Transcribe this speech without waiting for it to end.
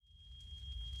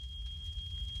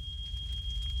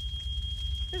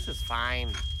This is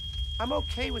fine. I'm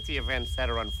okay with the events that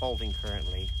are unfolding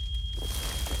currently.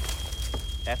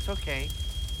 That's okay.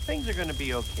 Things are gonna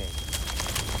be okay.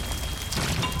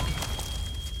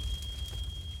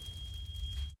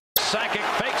 Sakic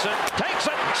fakes it, takes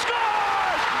it,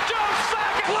 scores! Joe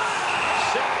Sakic!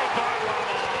 Sidney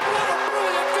Varlamov. What a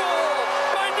brilliant goal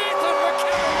by Nathan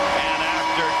McKinnon! And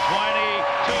after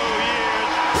 22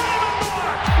 years, Raymond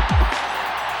Mark!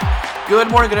 Good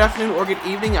morning, good afternoon, or good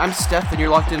evening. I'm Steph, and you're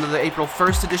locked into the April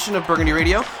 1st edition of Burgundy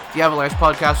Radio, the Avalanche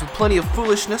podcast with plenty of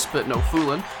foolishness, but no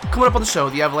fooling. Coming up on the show,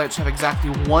 the Avalanche have exactly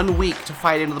 1 week to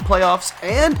fight into the playoffs,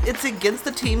 and it's against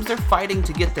the teams they're fighting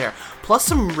to get there. Plus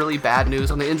some really bad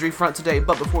news on the injury front today,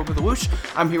 but before we put the whoosh,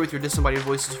 I'm here with your disembodied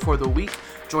voices for the week.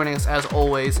 Joining us, as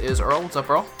always, is Earl. What's up,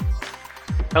 Earl?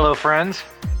 Hello, friends.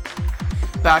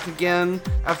 Back again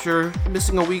after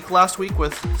missing a week last week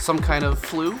with some kind of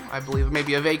flu. I believe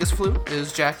maybe a Vegas flu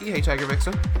is Jackie. Hey, Tiger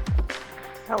Vixen.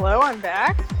 Hello, I'm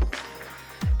back.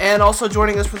 And also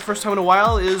joining us for the first time in a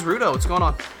while is Rudo. What's going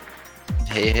on?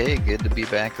 Hey, good to be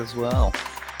back as well.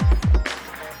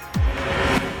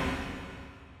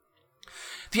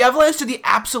 The Avalanche did the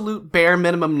absolute bare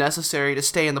minimum necessary to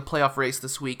stay in the playoff race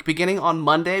this week, beginning on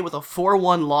Monday with a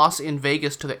 4-1 loss in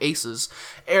Vegas to the Aces.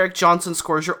 Erik Johnson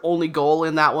scores your only goal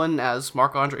in that one, as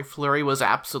Marc-Andre Fleury was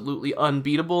absolutely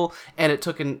unbeatable, and it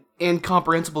took an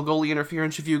incomprehensible goalie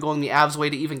interference review going the Avs' way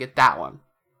to even get that one.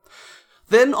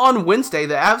 Then on Wednesday,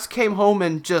 the Avs came home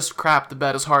and just crapped the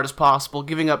bed as hard as possible,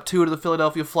 giving up 2 to the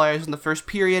Philadelphia Flyers in the first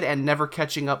period and never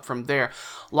catching up from there.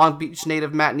 Long Beach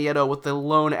native Matt Nieto with the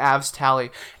lone Avs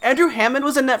tally. Andrew Hammond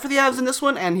was in net for the Avs in this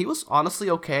one, and he was honestly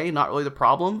okay, not really the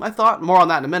problem, I thought. More on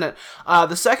that in a minute.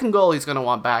 The second goal he's going to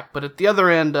want back, but at the other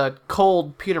end,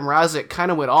 cold Peter Mrazek kind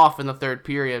of went off in the third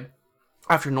period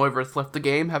after Neuwirth left the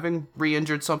game, having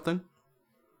re-injured something.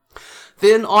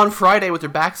 Then on Friday, with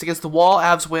their backs against the wall,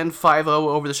 Avs win 5-0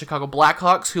 over the Chicago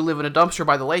Blackhawks, who live in a dumpster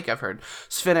by the lake, I've heard.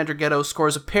 Sven Andrighetto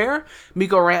scores a pair,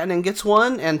 Mikko Rantanen gets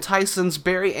one, and Tyson's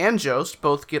Barry and Jost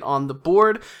both get on the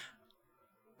board.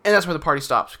 And that's where the party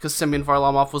stops, because Semyon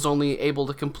Varlamov was only able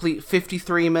to complete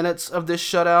 53 minutes of this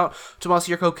shutout. Tomas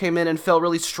Jurko came in and fell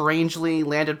really strangely,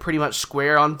 landed pretty much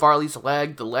square on Varley's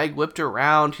leg. The leg whipped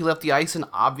around. He left the ice in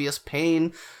obvious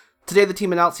pain. Today the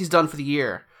team announced he's done for the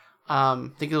year. I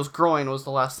think it was groin was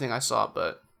the last thing I saw,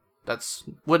 but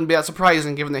wouldn't be that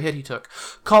surprising given the hit he took.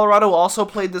 Colorado also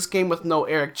played this game with no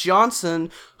Erik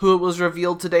Johnson, who it was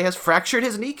revealed today has fractured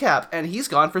his kneecap, and he's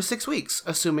gone for 6 weeks,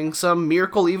 assuming some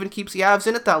miracle even keeps the Avs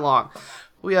in it that long.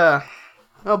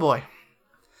 Oh boy.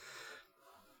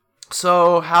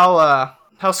 So how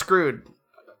screwed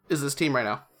is this team right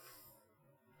now?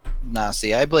 Nah,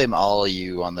 see, I blame all of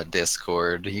you on the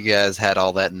Discord. You guys had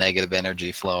all that negative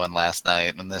energy flowing last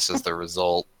night, and this is the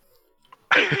result.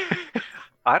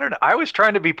 I don't know. I was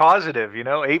trying to be positive,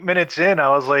 8 minutes in, I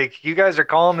was like, you guys are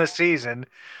calling this season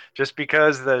just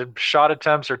because the shot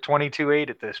attempts are 22-8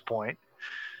 at this point.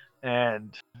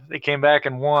 And they came back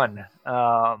and won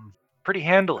pretty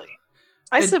handily.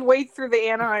 I said wait through the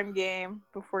Anaheim game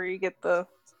before you get the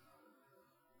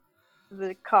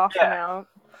coughing out.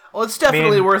 Well, it's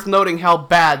definitely worth noting how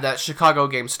bad that Chicago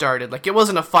game started. Like, it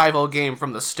wasn't a 5-0 game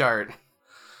from the start.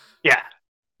 Yeah.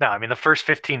 No, the first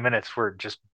 15 minutes were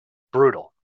just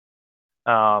brutal.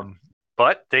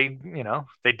 But they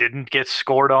didn't get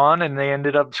scored on, and they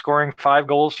ended up scoring 5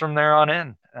 goals from there on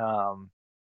in.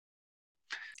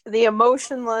 The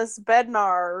emotionless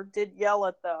Bednar did yell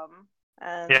at them,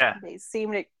 and they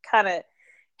seemed to kind of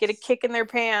get a kick in their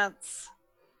pants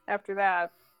after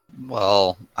that.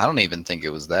 Well, I don't even think it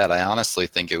was that. I honestly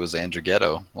think it was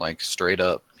Andrighetto, like straight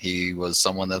up. He was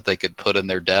someone that they could put in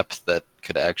their depth that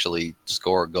could actually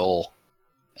score a goal.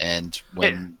 And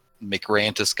when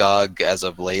McRantiskog, as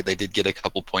of late, they did get a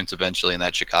couple points eventually in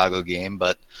that Chicago game,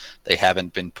 but they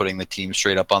haven't been putting the team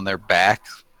straight up on their back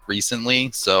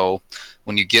recently. So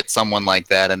when you get someone like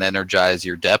that and energize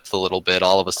your depth a little bit,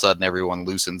 all of a sudden everyone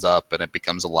loosens up and it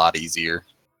becomes a lot easier.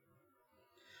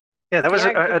 Yeah,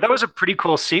 that was a pretty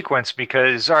cool sequence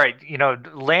because, all right,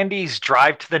 Landy's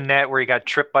drive to the net where he got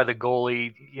tripped by the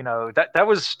goalie, that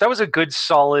was a good,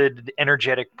 solid,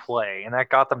 energetic play, and that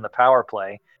got them the power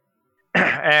play.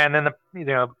 And then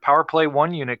the power play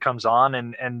 1 unit comes on,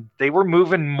 and they were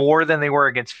moving more than they were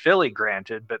against Philly,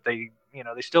 granted, but they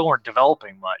still weren't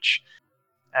developing much.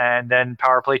 And then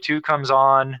power play 2 comes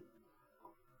on.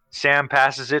 Sam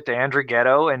passes it to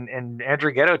Andrighetto, and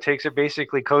Andrighetto takes it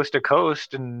basically coast to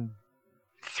coast and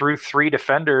through 3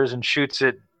 defenders and shoots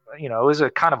it. It was a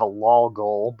kind of a lull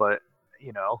goal, but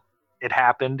it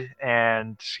happened,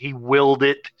 and he willed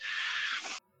it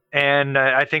And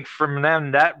I think from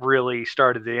them, that really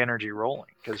started the energy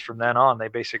rolling, because from then on, they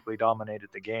basically dominated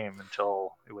the game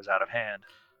until it was out of hand.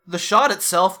 The shot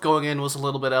itself going in was a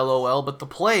little bit LOL, but the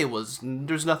play was,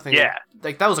 there's nothing. Yeah.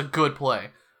 Like, that was a good play.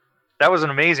 That was an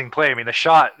amazing play. I mean, the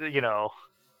shot,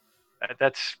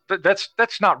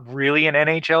 that's not really an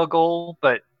NHL goal,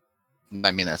 but.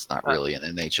 I mean, that's not really an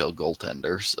NHL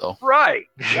goaltender, so. Right.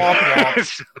 Womp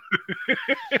womp.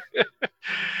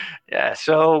 Yeah,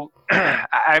 so,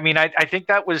 I mean, I think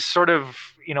that was sort of,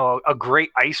 a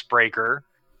great icebreaker,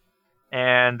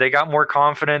 and they got more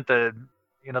confident. The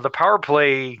power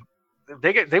play,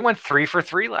 they went 3 for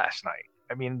 3 last night.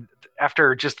 I mean,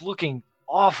 after just looking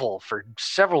awful for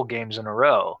several games in a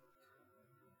row.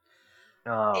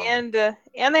 And they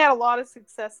had a lot of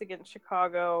success against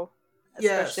Chicago,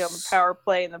 especially on the power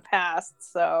play in the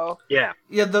past. So yeah.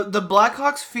 The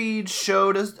Blackhawks feed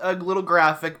showed a little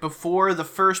graphic before the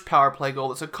first power play goal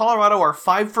that said Colorado are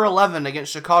 5 for 11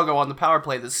 against Chicago on the power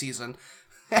play this season,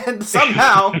 and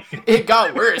somehow it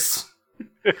got worse.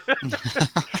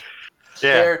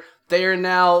 Yeah, they are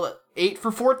now 8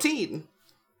 for 14.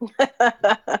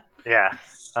 Yeah.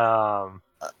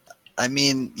 I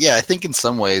mean, yeah, I think in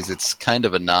some ways it's kind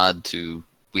of a nod to,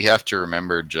 we have to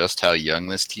remember just how young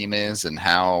this team is and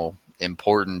how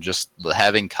important just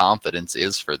having confidence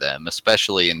is for them,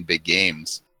 especially in big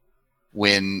games.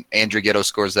 When Andrew Ghetto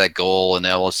scores that goal and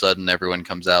all of a sudden everyone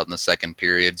comes out in the second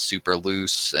period super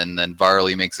loose, and then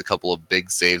Varley makes a couple of big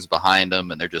saves behind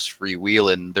them and they're just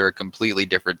freewheeling, they're a completely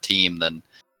different team than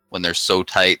when they're so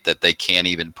tight that they can't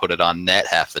even put it on net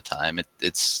half the time.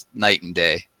 It's night and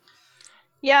day.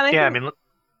 Yeah, I mean,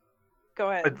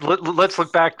 go ahead. Let's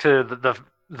look back to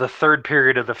the third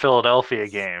period of the Philadelphia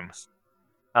game,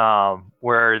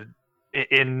 where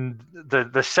in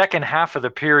the second half of the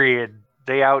period,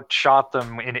 they outshot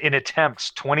them in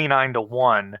attempts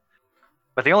 29-1,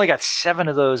 but they only got 7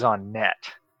 of those on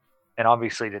net, and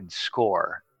obviously didn't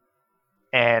score.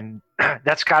 And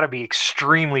that's got to be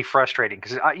extremely frustrating,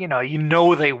 because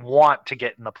they want to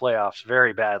get in the playoffs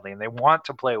very badly, and they want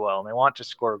to play well, and they want to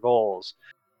score goals.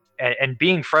 And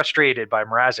being frustrated by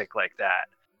Mrazek like that,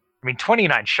 I mean,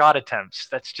 29 shot attempts,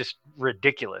 that's just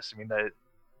ridiculous. I mean,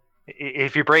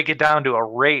 if you break it down to a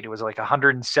rate, it was like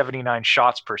 179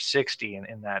 shots per 60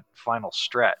 in that final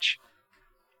stretch.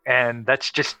 And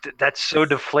that's so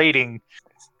deflating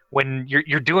when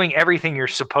you're doing everything you're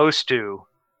supposed to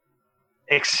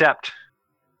except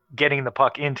getting the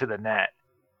puck into the net.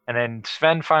 And then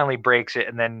Sven finally breaks it,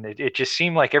 and then it just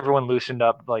seemed like everyone loosened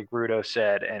up, like Rudo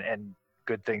said, and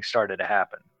good things started to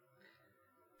happen.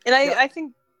 And I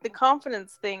think the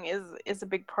confidence thing is a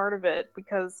big part of it,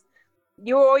 because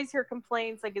you always hear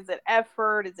complaints like, is it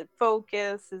effort? Is it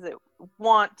focus? Is it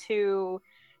want to?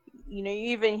 You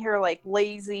even hear like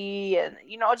lazy and,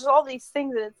 just all these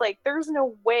things. And it's like, there's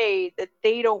no way that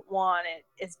they don't want it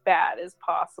as bad as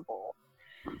possible.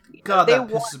 God, that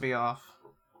pisses me off.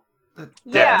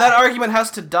 That argument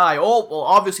has to die. Oh, well,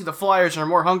 obviously the Flyers are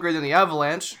more hungry than the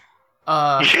Avalanche.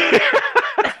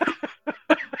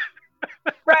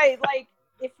 Right, like,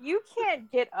 if you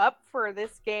can't get up for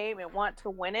this game and want to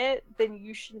win it, then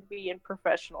you shouldn't be in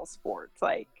professional sports.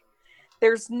 Like,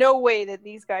 there's no way that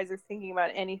these guys are thinking about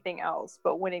anything else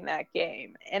but winning that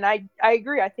game. And I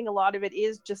agree. I think a lot of it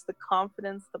is just the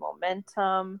confidence, the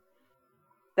momentum,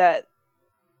 that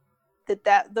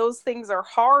those things are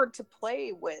hard to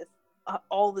play with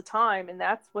all the time, and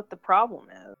that's what the problem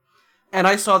is. And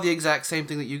I saw the exact same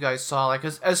thing that you guys saw. Like,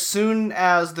 as soon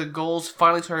as the goals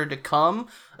finally started to come,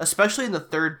 especially in the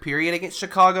third period against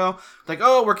Chicago, like,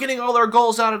 oh, we're getting all our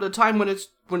goals out at a time when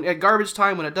at garbage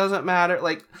time, when it doesn't matter.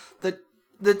 Like,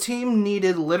 the team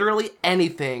needed literally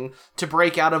anything to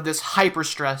break out of this hyper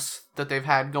stress that they've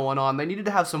had going on. They needed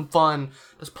to have some fun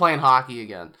just playing hockey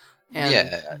again.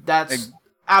 And that's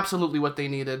absolutely what they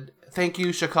needed. Thank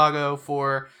you, Chicago,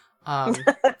 for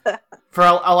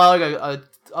allowing a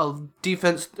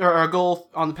defense or a goal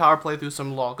on the power play through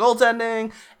some lull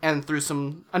goaltending, and through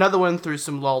some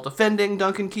lull defending,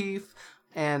 Duncan Keith,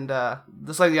 and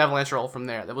just like the Avalanche roll from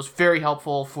there. That was very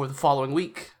helpful for the following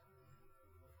week.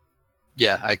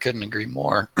 Yeah, I couldn't agree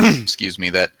more. Excuse me.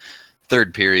 That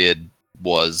third period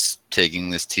was taking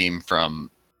this team from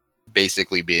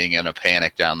basically being in a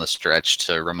panic down the stretch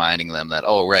to reminding them that,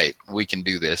 oh, right, we can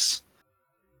do this.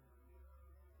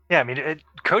 Yeah, I mean,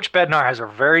 Coach Bednar has a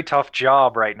very tough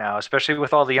job right now, especially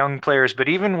with all the young players. But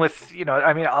even with,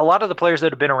 a lot of the players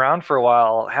that have been around for a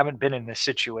while haven't been in this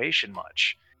situation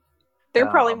much. They're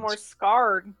probably more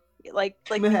scarred. Like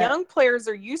the young players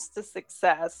are used to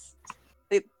success.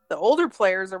 The older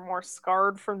players are more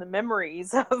scarred from the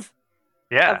memories of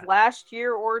last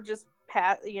year or just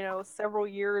several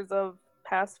years of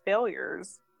past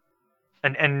failures.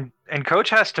 And coach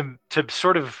has to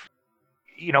sort of,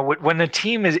 when the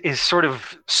team is sort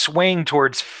of swaying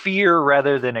towards fear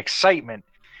rather than excitement,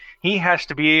 he has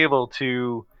to be able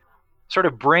to sort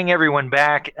of bring everyone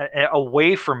back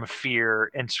away from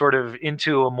fear and sort of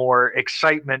into a more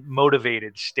excitement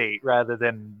motivated state rather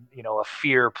than, a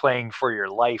fear playing for your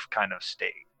life kind of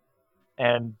state.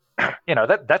 And,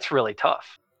 that's really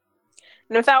tough.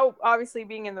 And without obviously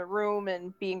being in the room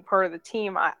and being part of the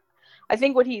team, I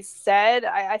think what he's said,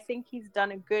 I think he's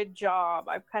done a good job.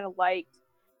 I've kind of liked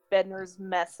Bednar's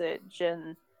message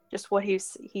and just what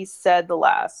he's said the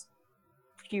last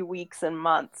few weeks and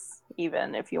months,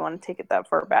 even if you want to take it that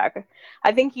far back.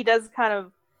 I think he does kind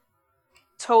of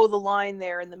toe the line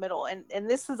there in the middle. And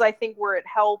this is, I think, where it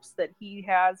helps that he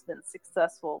has been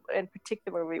successful, and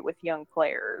particularly with young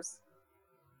players.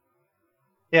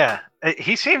 Yeah,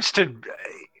 he seems to.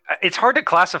 It's hard to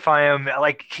classify him.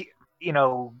 Like,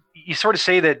 you sort of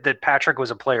say that Patrick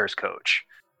was a player's coach,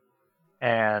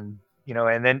 and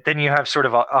and then you have sort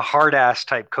of a hard ass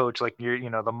type coach, like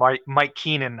the Mike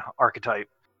Keenan archetype.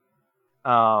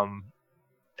 And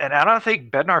I don't think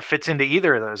Bednar fits into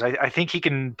either of those. I think he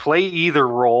can play either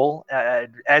role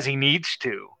as he needs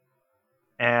to,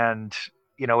 and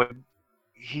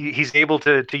he's able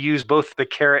to use both the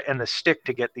carrot and the stick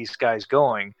to get these guys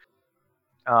going.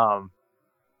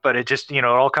 But it just, it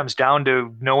all comes down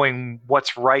to knowing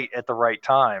what's right at the right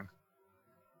time.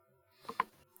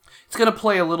 It's going to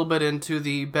play a little bit into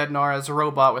the Bednar as a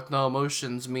robot with no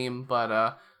emotions meme,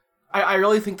 but I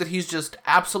really think that he's just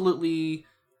absolutely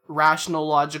rational,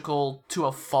 logical to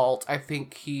a fault. I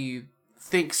think he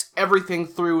thinks everything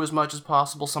through as much as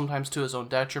possible, sometimes to his own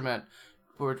detriment,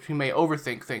 or he may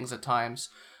overthink things at times.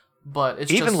 But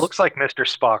it's even looks like Mr.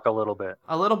 Spock a little bit.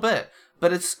 A little bit,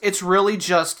 but it's really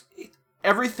just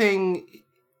everything.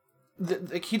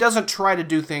 He doesn't try to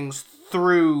do things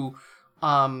through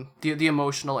the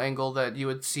emotional angle that you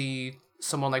would see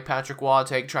someone like Patrick Waugh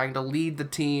take, trying to lead the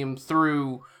team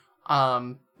through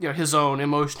his own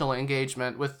emotional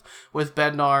engagement. With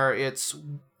Bednar, it's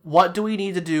what do we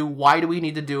need to do, why do we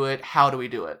need to do it, how do we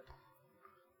do it.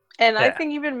 And yeah. I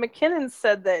think even McKinnon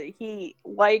said that he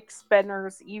likes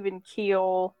Bednar's even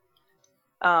keel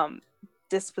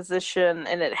disposition,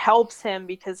 and it helps him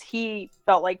because he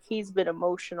felt like he's been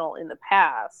emotional in the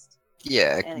past.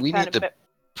 Yeah, we need to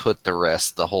put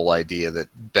the whole idea that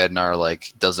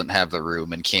Bednar doesn't have the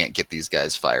room and can't get these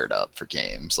guys fired up for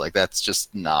games. That's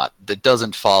just that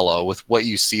doesn't follow with what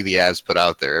you see the Avs put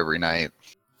out there every night.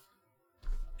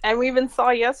 And we even saw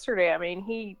yesterday. I mean,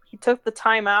 he took the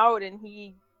time out and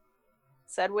he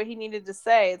said what he needed to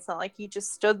say. It's not like he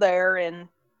just stood there and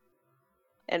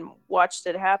watched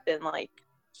it happen.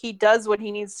 He does what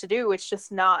he needs to do. It's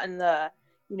just not in the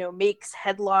makes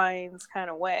headlines kind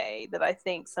of way that I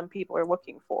think some people are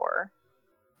looking for.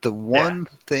 The one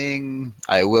thing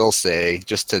I will say,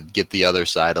 just to get the other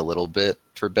side a little bit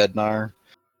for Bednar,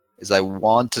 is I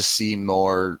want to see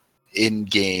more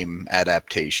in-game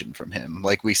adaptation from him.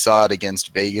 We saw it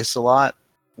against Vegas a lot,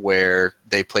 where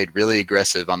they played really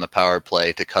aggressive on the power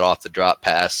play to cut off the drop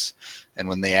pass. And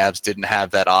when the Avs didn't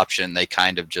have that option, they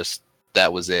kind of just,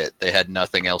 that was it. They had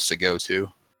nothing else to go to.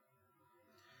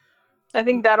 I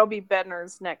think that'll be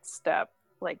Bednar's next step,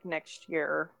 next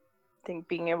year. I think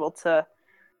being able to,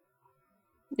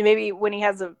 maybe when he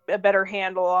has a better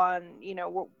handle on,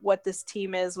 what this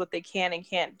team is, what they can and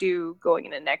can't do going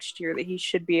into next year, that he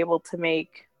should be able to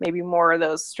make maybe more of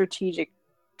those strategic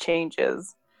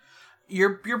changes.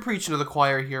 You're preaching to the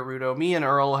choir here, Rudo. Me and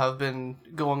Earl have been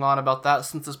going on about that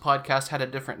since this podcast had a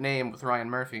different name with Ryan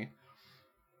Murphy.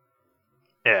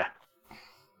 Yeah.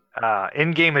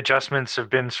 In-game adjustments have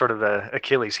been sort of the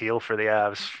Achilles heel for the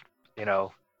Avs.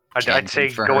 I'd say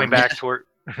going back to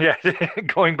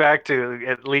going back to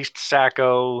at least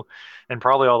Sacco and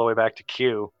probably all the way back to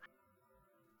Q.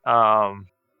 And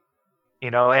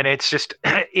it's just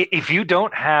if you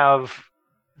don't have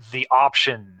the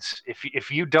options,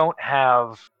 if you don't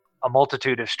have a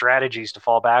multitude of strategies to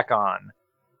fall back on,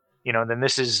 then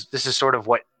this is sort of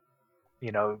what,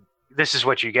 this is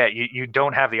what you get. You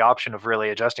don't have the option of really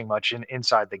adjusting much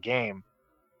inside the game.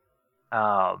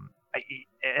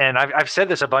 And I've said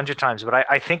this a bunch of times, but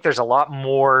I think there's a lot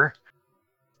more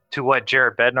to what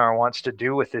Jared Bednar wants to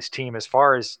do with this team as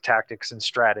far as tactics and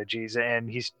strategies. And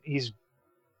he's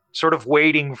sort of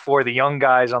waiting for the young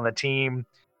guys on the team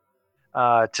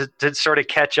to sort of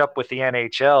catch up with the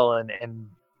NHL and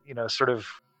sort of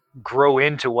grow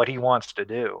into what he wants to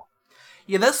do.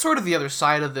 Yeah, that's sort of the other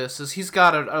side of this, is he's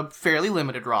got a fairly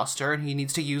limited roster, and he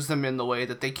needs to use them in the way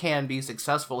that they can be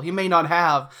successful. He may not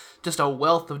have just a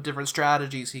wealth of different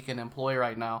strategies he can employ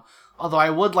right now, although I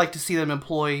would like to see them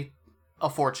employ a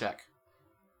forecheck.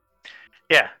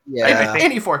 Yeah. Yeah.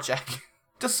 Any forecheck.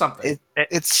 Just something.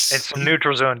 It's And some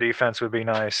neutral zone defense would be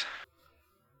nice.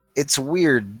 It's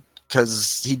weird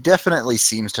because he definitely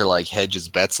seems to like hedge his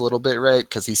bets a little bit, right?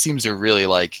 Because he seems to really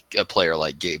like a player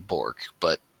like Gabe Bork,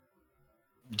 but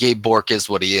Gabe Bork is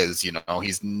what he is, you know.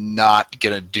 He's not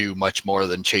gonna do much more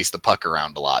than chase the puck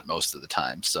around a lot most of the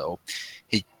time. So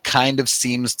he kind of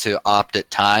seems to opt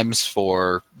at times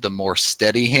for the more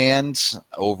steady hands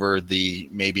over the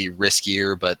maybe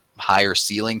riskier but higher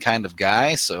ceiling kind of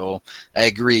guy. So I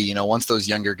agree, you know, once those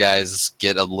younger guys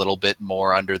get a little bit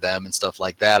more under them and stuff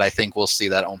like that, I think we'll see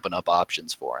that open up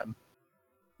options for him.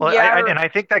 Well, Yeah. and I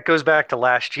think that goes back to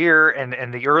last year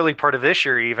and the early part of this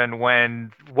year, even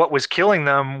when what was killing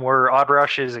them were odd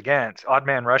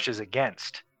man rushes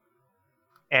against.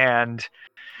 And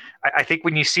I think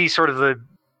when you see sort of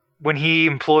when he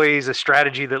employs a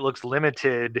strategy that looks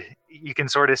limited, you can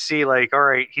sort of see like, all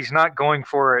right, he's not going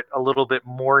for it a little bit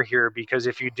more here, because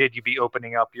if you did, you'd be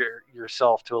opening up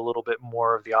yourself to a little bit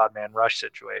more of the odd man rush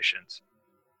situations.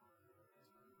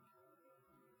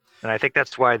 And I think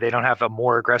that's why they don't have a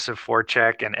more aggressive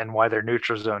forecheck and why their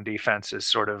neutral zone defense is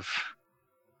sort of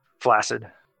flaccid.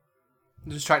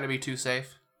 Just trying to be too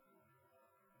safe.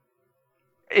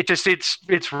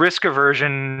 It's risk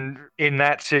aversion in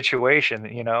that situation,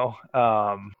 you know.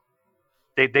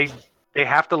 They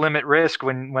have to limit risk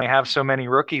when they have so many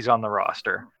rookies on the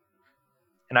roster.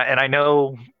 And I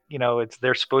know, you know,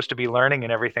 they're supposed to be learning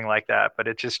and everything like that, but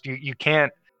it's just you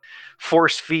can't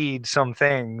force feed some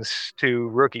things to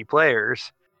rookie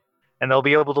players, and they'll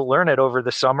be able to learn it over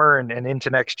the summer and into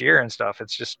next year and stuff.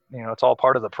 It's just, you know, it's all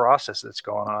part of the process that's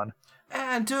going on.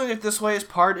 And doing it this way is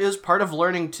part of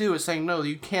learning too, is saying no,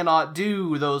 you cannot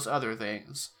do those other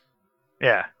things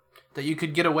Yeah. that you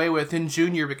could get away with in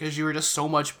junior because you were just so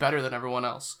much better than everyone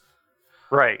else.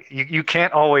 Right. You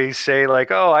can't always say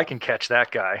like, oh, I can catch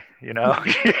that guy, you know,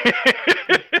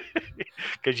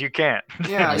 because you can't.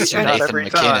 Yeah, Unless you, you're and, Nathan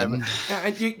McKinnon.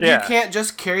 and you Yeah. can't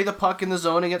just carry the puck in the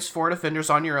zone against 4 defenders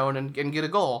on your own and get a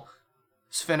goal.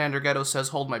 Sven Anderghetto says,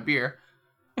 hold my beer.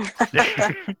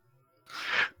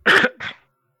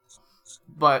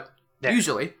 But Yeah.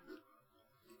 usually.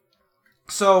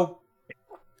 So,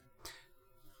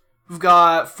 we've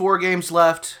got 4 games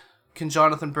left. Can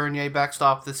Jonathan Bernier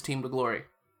backstop this team to glory?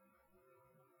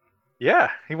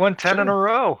 Yeah, he won 10 in a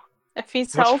row. If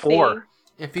he's What's healthy. 4?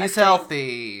 If he's think-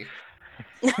 healthy.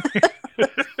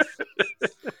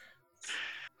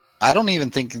 I don't even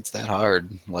think it's that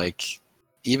hard. Like,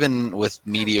 even with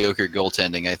mediocre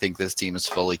goaltending, I think this team is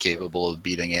fully capable of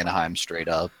beating Anaheim straight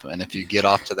up. And if you get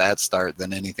off to that start,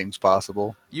 then anything's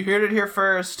possible. You heard it here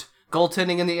first.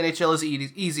 Goaltending in the NHL is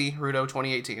easy. Rudo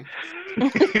 2018.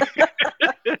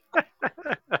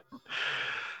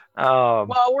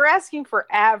 Well, we're asking for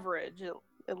average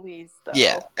at least. Though.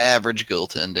 Yeah, average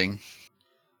goaltending.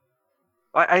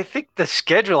 I think the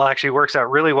schedule actually works out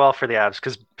really well for the Avs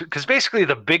because basically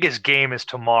the biggest game is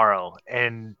tomorrow,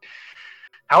 and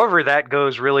however that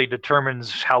goes really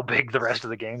determines how big the rest of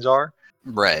the games are.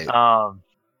 Right.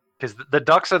 Because the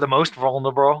Ducks are the most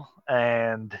vulnerable,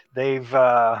 and they've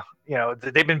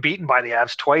been beaten by the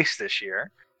Avs twice this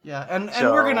year. Yeah, and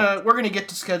So- we're gonna get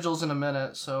to schedules in a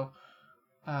minute, so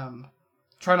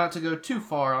try not to go too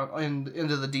far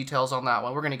into the details on that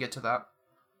one. We're gonna get to that.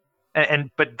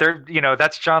 But they're, you know,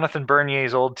 that's Jonathan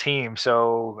Bernier's old team.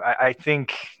 So I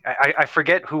think I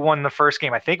forget who won the first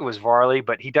game. I think it was Varley,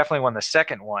 but he definitely won the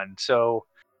second one. So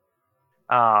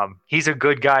he's a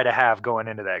good guy to have going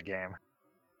into that game.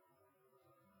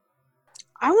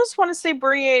 I almost want to say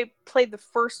Bernier played the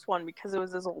first one because it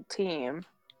was his old team.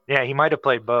 Yeah, he might have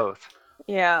played both.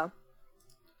 Yeah.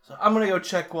 So I'm gonna go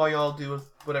check while y'all do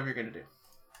whatever you're gonna do.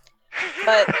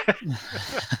 But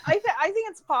I think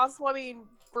it's possible. I mean,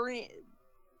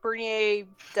 Bernier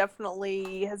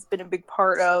definitely has been a big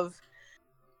part of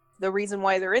the reason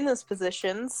why they're in this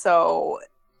position. So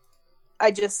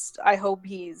I hope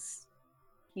he's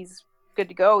good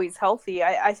to go. He's healthy.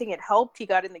 I think it helped he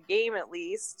got in the game at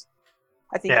least.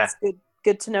 I think Yeah. it's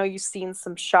good to know you've seen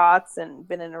some shots and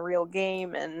been in a real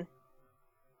game, and it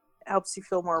helps you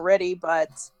feel more ready. But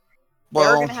they're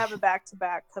Well, going to have a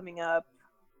back-to-back coming up,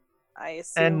 I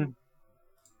assume.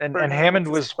 And Bernier Hammond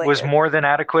will just was play it. more than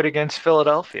adequate against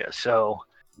Philadelphia. So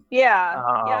Yeah,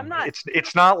 I'm not.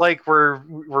 It's not like we're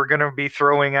going to be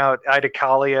throwing out Ida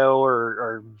Kallio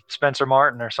or Spencer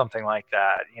Martin or something like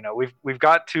that. You know, we've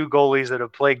got 2 goalies that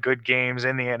have played good games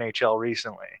in the NHL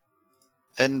recently.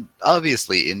 And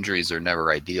obviously injuries are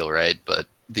never ideal, right? But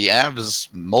the Avs,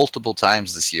 multiple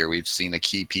times this year, we've seen a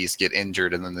key piece get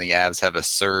injured, and then the Avs have a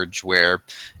surge where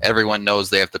everyone knows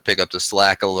they have to pick up the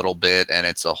slack a little bit, and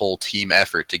it's a whole team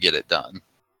effort to get it done.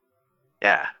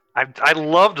 Yeah, I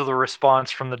loved the response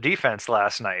from the defense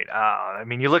last night. I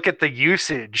mean, you look at the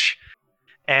usage,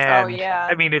 and yeah.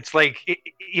 I mean, it's like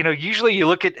usually you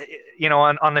look at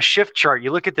on the shift chart,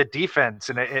 you look at the defense,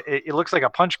 and it looks like a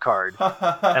punch card.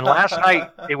 And last night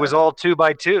it was all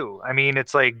 2x2. I mean,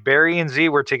 it's like Barry and Z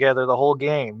were together the whole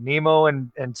game. Nemo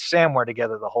and Sam were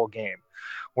together the whole game.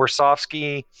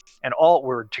 Warsofsky and Alt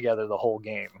were together the whole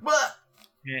game.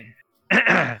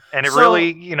 And it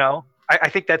really, I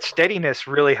think that steadiness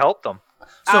really helped them.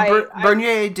 So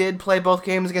Bernier did play both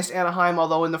games against Anaheim,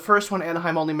 although in the first one,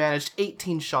 Anaheim only managed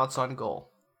 18 shots on goal.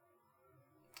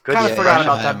 Kind of forgot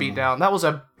about that beatdown. That was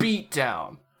a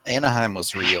beatdown. Anaheim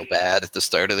was real bad at the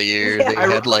start of the year. Yeah.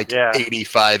 They had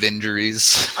 85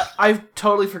 injuries. I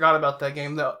totally forgot about that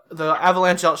game. The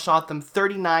Avalanche outshot them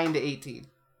 39-18.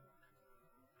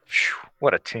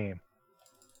 What a team.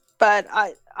 But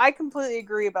I completely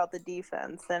agree about the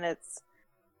defense, and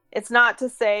it's not to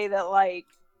say that like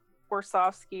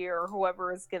Warsofsky or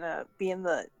whoever is gonna be in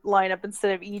the lineup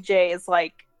instead of EJ is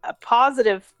like a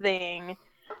positive thing,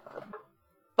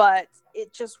 but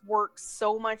it just works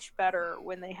so much better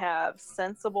when they have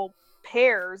sensible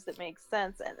pairs that make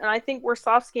sense. And I think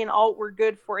Warsofsky and Alt were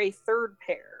good for a third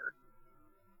pair.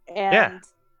 And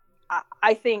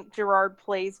I think Girard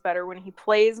plays better when he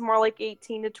plays more like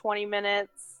 18 to 20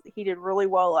 minutes. He did really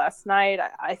well last night.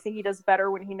 I think he does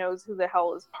better when he knows who the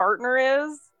hell his partner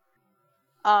is.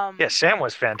 Sam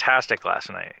was fantastic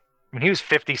last night. I mean, he was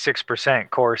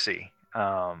 56% Corsi.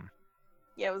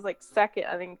 Yeah, it was like second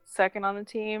on the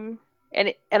team.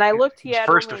 And I looked, he had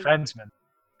first only defenseman.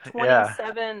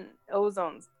 27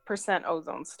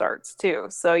 ozone starts too.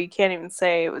 So you can't even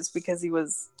say it was because he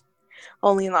was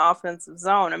only in the offensive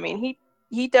zone. I mean,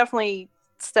 he definitely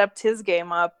stepped his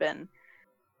game up, and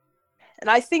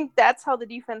I think that's how the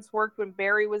defense worked when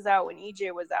Barry was out, when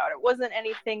EJ was out. It wasn't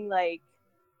anything like,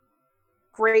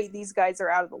 great, these guys are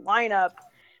out of the lineup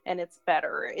and it's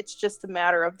better. It's just a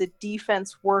matter of the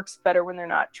defense works better when they're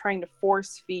not trying to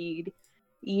force feed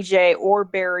EJ or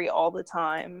Barry all the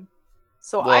time.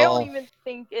 So I don't even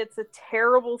think it's a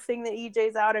terrible thing that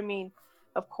EJ's out. I mean,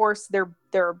 of course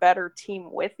they're a better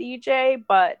team with EJ,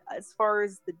 but as far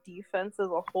as the defense as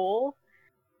a whole,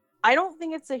 I don't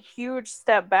think it's a huge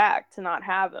step back to not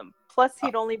have him. Plus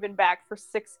he'd only been back for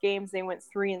 6 games. They went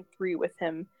 3-3 with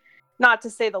him. Not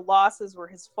to say the losses were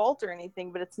his fault or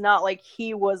anything, but it's not like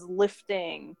he was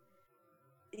lifting,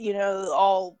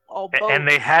 all boats. And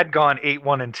they had gone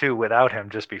 8-1-2 without him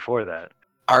just before that.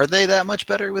 Are they that much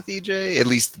better with EJ? At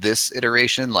least this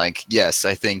iteration? Like, yes,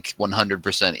 I think 100%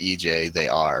 EJ they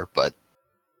are, but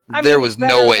there was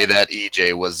no way that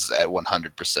EJ was at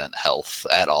 100% health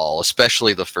at all,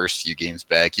 especially the first few games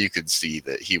back. You could see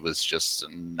that he was just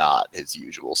not his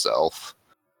usual self.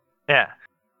 Yeah.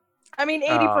 I mean,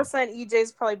 80% EJ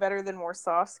is probably better than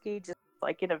Warsofsky, just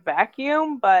like in a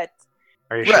vacuum, but...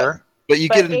 Are you sure? But you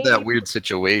get into that weird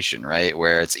situation, right,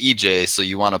 where it's EJ, so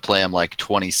you want to play him like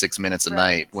 26 minutes a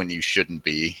night when you shouldn't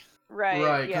be.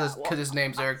 Right, because his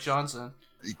name's Erik Johnson.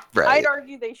 Right. I'd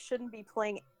argue they shouldn't be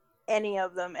playing any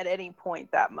of them at any point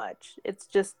that much.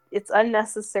 It's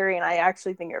unnecessary, and I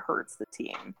actually think it hurts the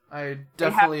team. I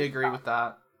definitely agree with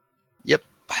that. Yep.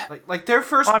 Like their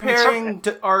first pairing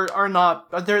are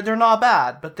not they're not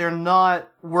bad, but they're not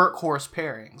workhorse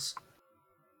pairings.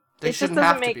 They shouldn't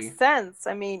have to be. It just doesn't make sense.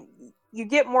 I mean, you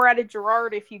get more out of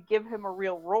Girard if you give him a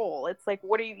real role. It's like,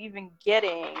 what are you even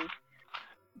getting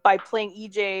by playing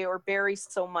EJ or Barry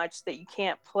so much that you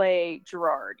can't play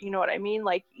Girard? You know what I mean?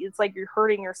 Like, it's like you're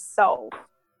hurting yourself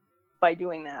by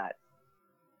doing that.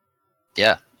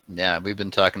 Yeah, we've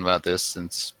been talking about this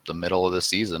since the middle of the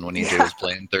season when EJ was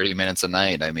playing 30 minutes a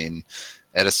night. I mean,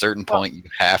 at a certain point, you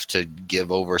have to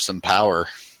give over some power.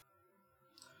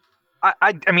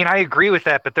 I mean, I agree with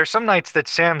that, but there's some nights that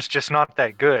Sam's just not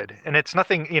that good. And it's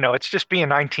nothing, it's just being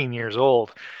 19 years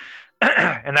old.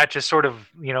 And that just sort of,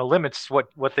 limits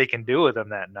what they can do with him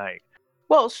that night.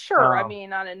 Well, sure. I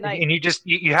mean, on a night. And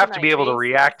you have to be able to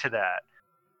react to that.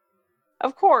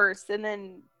 Of course. And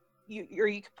then you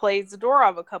could play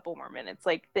Zadorov a couple more minutes.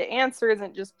 Like, the answer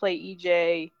isn't just play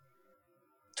EJ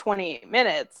 28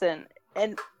 minutes. And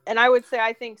I would say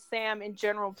I think Sam in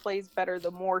general plays better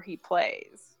the more he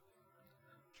plays.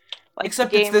 Like,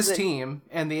 except it's this team,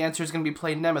 and the answer is going to be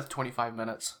play Nemeth 25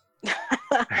 minutes.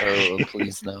 Oh,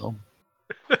 please no.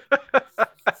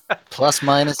 Plus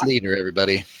minus leader,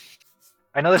 everybody.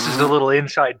 I know this is a little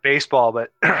inside baseball,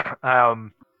 but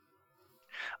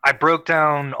I broke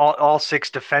down all 6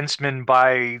 defensemen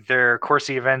by their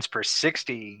Corsi events per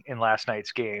 60 in last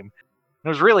night's game. It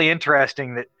was really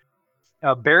interesting that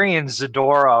Barry and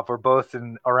Zadorov were both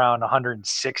in around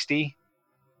 160,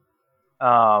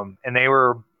 and they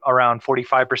were around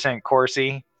 45%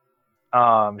 Corsi.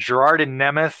 Girard and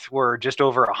Nemeth were just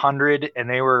over 100, and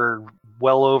they were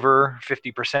well over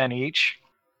 50% each.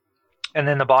 And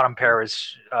then the bottom pair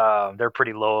was they're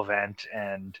pretty low event,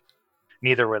 and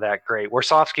neither were that great.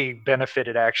 Warsofsky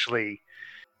benefited actually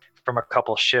from a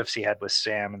couple shifts he had with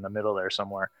Sam in the middle there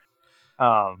somewhere.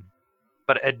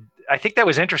 But I think that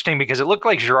was interesting because it looked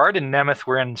like Girard and Nemeth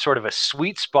were in sort of a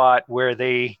sweet spot where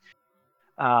they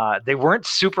weren't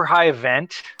super high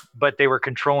event, but they were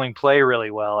controlling play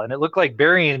really well. And it looked like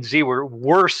Barry and Z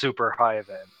were super high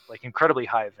event, like incredibly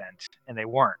high event, and they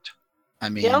weren't. I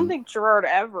don't think Girard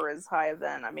ever is high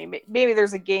event. I mean, maybe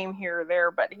there's a game here or there,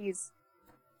 but he's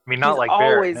not like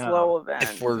always Barry, no. low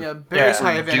event. Barry's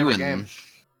high event every game.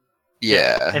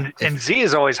 Yeah. And Z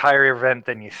is always higher event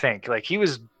than you think. Like he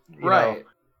was, you know,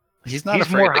 he's not he's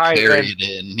afraid more to high carry event.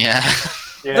 it in. Yeah.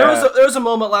 Yeah. There was a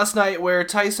moment last night where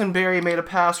Tyson Barrie made a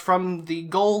pass from the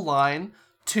goal line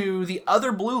to the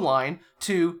other blue line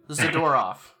to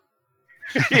Zadorov.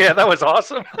 Yeah, that was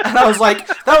awesome. And I was like,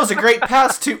 that was a great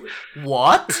pass to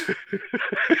what?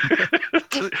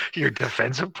 Your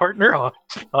defensive partner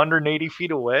 180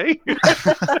 feet away?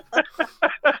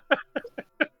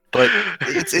 But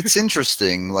it's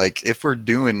interesting. Like, if we're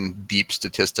doing deep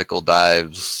statistical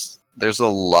dives, there's a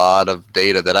lot of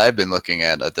data that I've been looking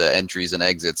at the entries and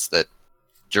exits that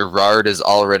Girard is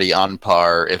already on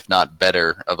par, if not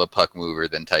better, of a puck mover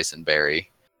than Tyson Barrie.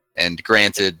 And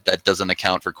granted, that doesn't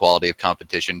account for quality of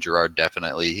competition. Girard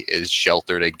definitely is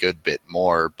sheltered a good bit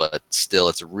more, but still,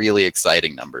 it's really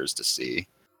exciting numbers to see.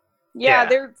 Yeah.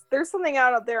 There's something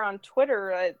out there on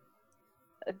Twitter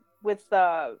with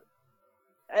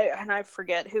and I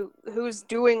forget who's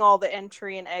doing all the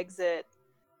entry and exit.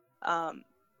 And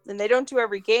they don't do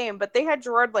every game, but they had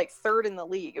Girard like third in the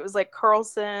league. It was like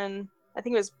Carlson, I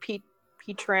think it was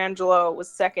Pietrangelo was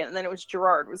second, and then it was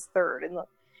Girard was third in the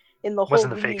whole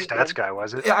wasn't the league. fake stats guy,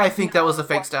 was it? Yeah, I think that was the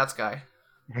fake stats guy.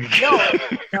 No,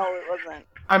 it wasn't.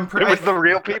 It was the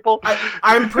real people?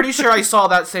 I'm pretty sure I saw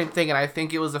that same thing, and I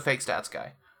think it was the fake stats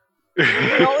guy.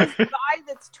 No, it's the guy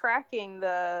that's tracking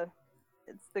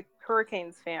it's the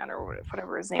Hurricanes fan or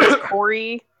whatever his name is,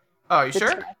 Corey. Oh, you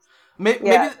sure?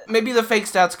 Maybe the fake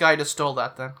stats guy just stole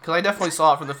that then, because I definitely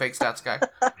saw it from the fake stats guy.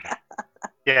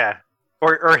 Yeah,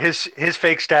 or his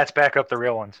fake stats back up the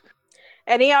real ones.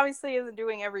 And he obviously isn't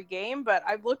doing every game, but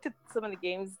I've looked at some of the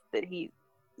games that he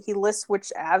lists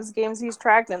which Avs games he's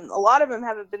tracked, and a lot of them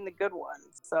haven't been the good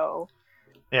ones. So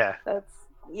yeah,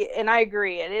 and I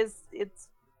agree. It's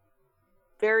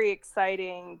very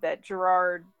exciting that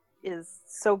Girard is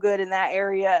so good in that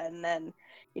area, and then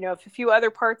if a few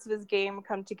other parts of his game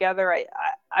come together,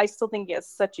 I still think he has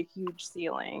such a huge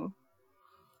ceiling.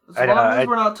 As long as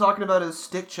we're not talking about his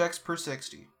stick checks per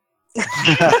 60.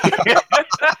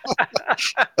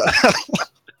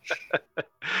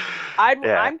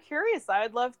 I'm curious. I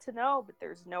would love to know, but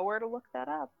there's nowhere to look that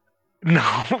up.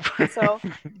 No. So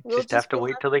we'll just have to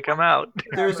wait till they come out.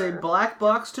 There's a black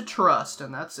box to trust,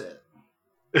 and that's it.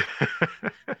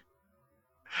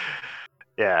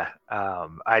 Yeah.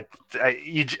 I've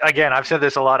said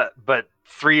this a lot, but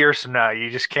 3 years from now, you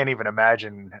just can't even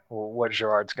imagine what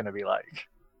Girard's going to be like.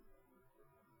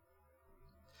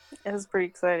 It was pretty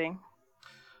exciting.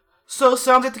 So,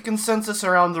 sounds like the consensus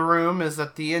around the room is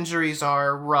that the injuries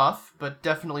are rough, but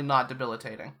definitely not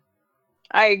debilitating.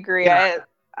 I agree. Yeah.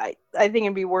 I think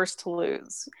it'd be worse to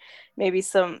lose. Maybe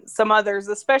some others,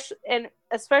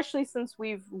 especially since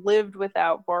we've lived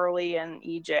without Varley and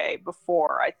EJ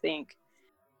before. I think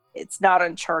it's not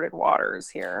uncharted waters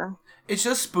here. It's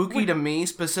just spooky to me,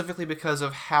 specifically because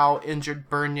of how injured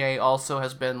Bernier also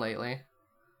has been lately.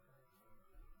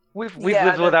 We've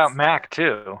lived without Mac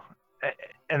too,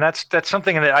 and that's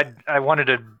something that I wanted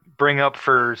to bring up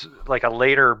for like a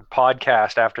later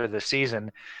podcast after the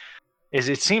season. Is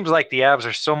it seems like the Avs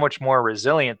are so much more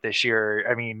resilient this year.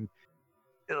 I mean,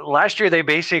 last year they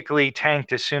basically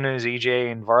tanked as soon as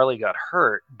EJ and Varley got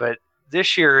hurt, but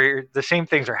this year the same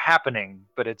things are happening,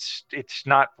 but it's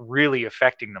not really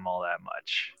affecting them all that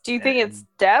much. Do you think it's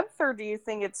depth, or do you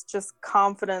think it's just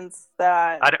confidence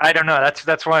that I don't know.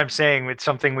 That's why I'm saying it's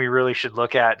something we really should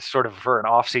look at sort of for an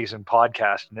off-season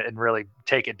podcast and really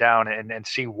take it down and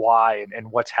see why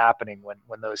and what's happening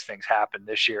when those things happen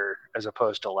this year as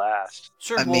opposed to last.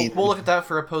 Sure, we'll look at that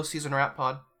for a postseason wrap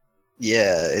pod.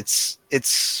 Yeah,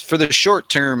 it's for the short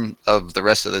term of the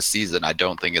rest of the season. I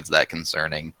don't think it's that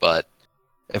concerning, but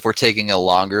if we're taking a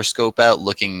longer scope out,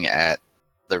 looking at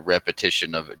the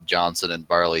repetition of Johnson and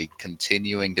Barley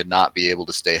continuing to not be able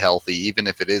to stay healthy, even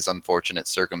if it is unfortunate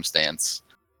circumstance,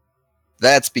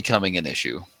 that's becoming an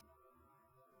issue.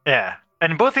 Yeah.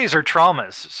 And both these are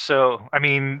traumas. So, I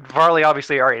mean, Varley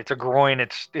obviously, all right, it's a groin.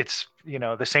 It's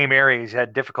the same area he's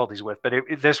had difficulties with. But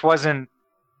this wasn't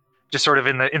just sort of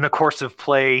in the course of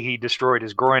play, he destroyed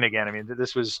his groin again. I mean,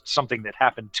 this was something that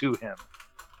happened to him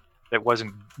that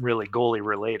wasn't really goalie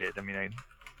related. I mean,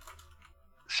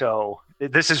 so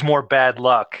this is more bad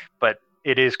luck, but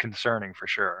it is concerning for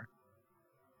sure.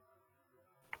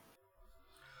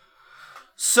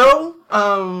 So,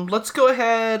 let's go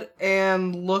ahead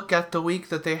and look at the week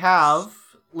that they have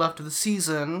left of the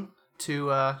season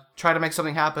to try to make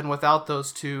something happen without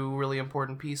those two really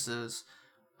important pieces.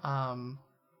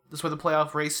 This is where the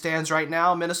playoff race stands right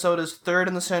now. Minnesota is third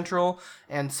in the Central,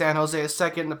 and San Jose is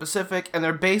second in the Pacific, and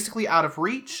they're basically out of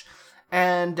reach,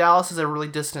 and Dallas is a really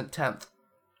distant 10th.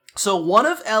 So one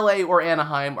of LA or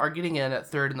Anaheim are getting in at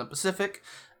third in the Pacific.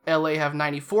 LA have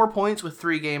 94 points with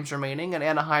 3 games remaining, and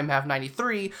Anaheim have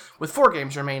 93 with 4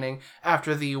 games remaining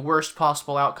after the worst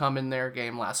possible outcome in their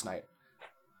game last night.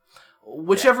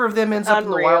 Whichever of them ends up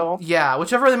in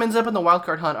the wild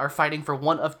card hunt are fighting for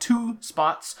one of 2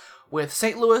 spots, with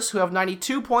St. Louis, who have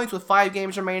 92 points with 5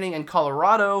 games remaining, and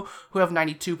Colorado, who have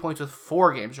 92 points with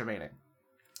 4 games remaining.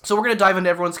 So we're going to dive into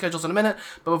everyone's schedules in a minute,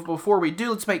 but before we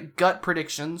do, let's make gut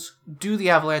predictions. Do the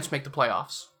Avalanche make the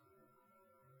playoffs?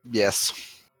 Yes.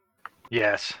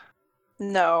 Yes.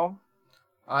 No.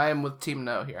 I am with Team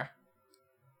No here.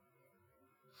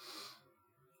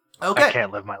 Okay. I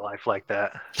can't live my life like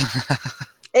that.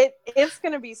 It's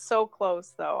going to be so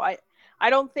close, though. I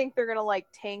don't think they're going to,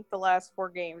 tank the last 4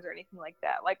 games or anything like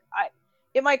that.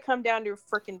 It might come down to a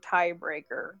freaking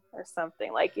tiebreaker or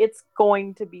something. It's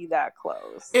going to be that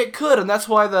close. It could, and that's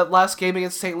why the last game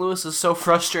against St. Louis is so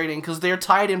frustrating, because they're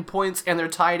tied in points and they're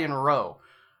tied in row.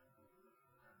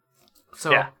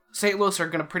 So yeah. St. Louis are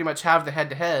going to pretty much have the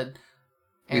head-to-head.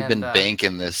 We've been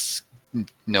banking this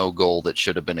no goal that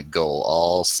should have been a goal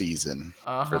all season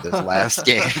for this last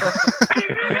game.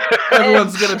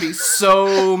 Everyone's going to be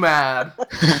so mad.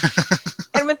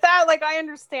 And with that, I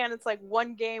understand it's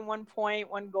 1 game, 1 point,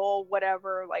 1 goal,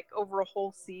 whatever, over a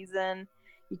whole season.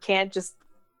 You can't just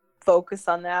focus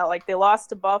on that. They lost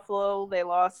to Buffalo, they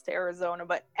lost to Arizona,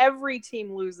 but every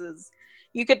team loses.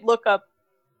 You could look up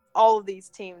all of these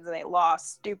teams and they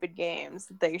lost stupid games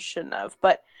that they shouldn't have.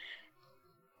 But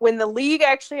when the league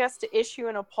actually has to issue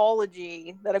an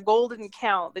apology that a goal didn't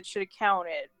count that should have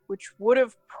counted, which would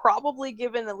have probably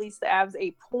given at least the Avs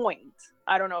a point.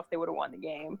 I don't know if they would have won the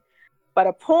game, but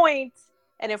a point.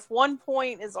 And if 1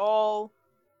 point is all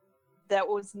that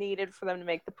was needed for them to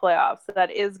make the playoffs,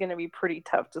 that is going to be pretty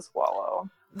tough to swallow.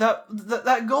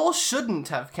 That goal shouldn't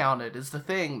have counted is the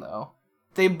thing, though.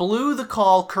 They blew the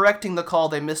call, correcting the call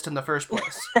they missed in the first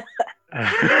place.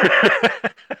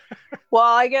 Well,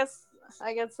 I guess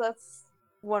that's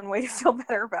one way to feel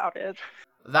better about it.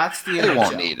 That's the NHL. They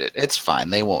won't need it. It's fine.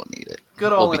 They won't need it.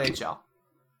 Good old NHL.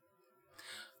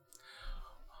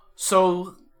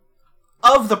 So,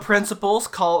 of the principals,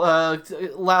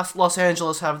 Los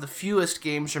Angeles have the fewest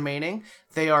games remaining.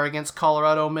 They are against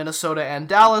Colorado, Minnesota, and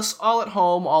Dallas, all at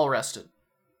home, all rested.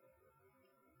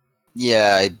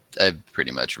 Yeah, I've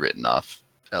pretty much written off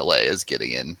LA as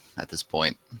getting in at this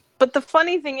point. But the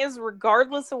funny thing is,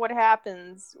 regardless of what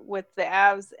happens with the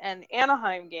Avs and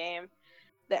Anaheim game,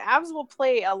 the Avs will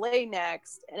play LA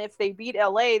next, and if they beat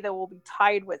LA, they will be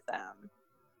tied with them.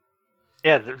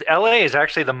 Yeah, LA is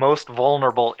actually the most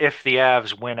vulnerable if the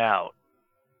Avs win out.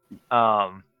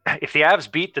 If the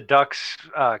Avs beat the Ducks,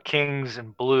 Kings,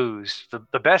 and Blues,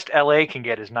 the best LA can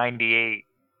get is 98.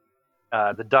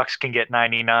 The Ducks can get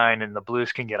 99, and the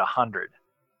Blues can get 100.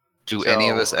 Do any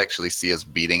of us actually see us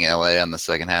beating LA on the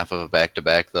second half of a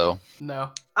back-to-back, though? No.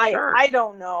 I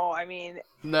don't know. I mean...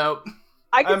 No.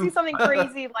 I could see something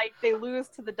crazy, they lose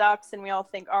to the Ducks, and we all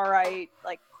think, all right,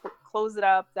 close it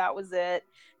up, that was it.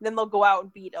 And then they'll go out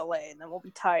and beat LA, and then we'll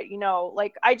be tied.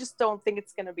 I just don't think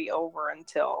it's going to be over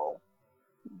until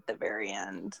the very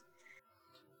end.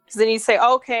 Because then you say,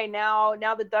 okay, now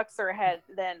the Ducks are ahead.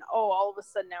 Then, all of a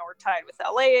sudden now we're tied with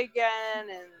LA again,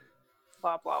 and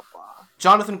blah, blah, blah.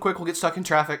 Jonathan Quick will get stuck in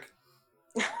traffic.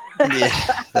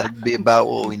 Yeah, that'd be about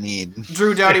what we need.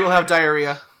 Drew Doughty will have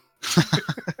diarrhea.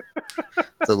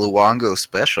 The Luongo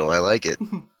special, I like it.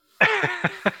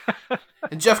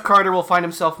 And Jeff Carter will find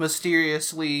himself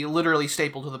mysteriously, literally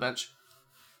stapled to the bench.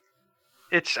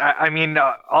 It's,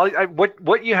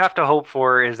 what you have to hope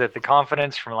for is that the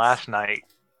confidence from last night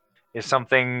is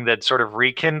something that sort of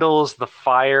rekindles the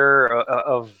fire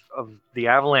of the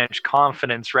Avalanche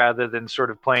confidence rather than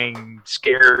sort of playing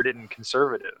scared and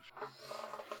conservative.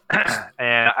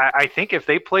 And I think if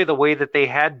they play the way that they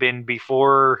had been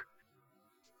before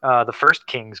the first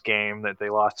Kings game that they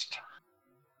lost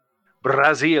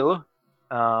Brazil,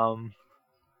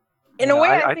 in a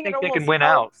way, I think they it can almost win out.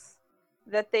 helps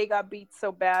that they got beat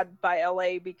so bad by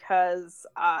LA because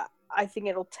I think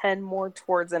it'll tend more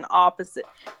towards an opposite.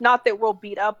 Not that we'll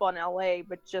beat up on LA,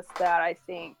 but just that I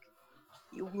think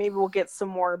maybe we'll get some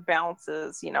more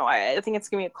bounces. You know, I think it's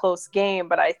gonna be a close game,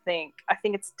 but I think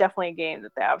it's definitely a game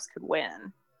that the Avs could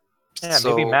win. Yeah,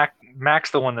 maybe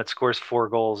Mac's the one that scores 4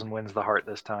 goals and wins the Hart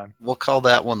this time. We'll call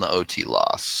that one the OT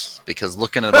loss, because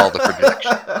looking at all the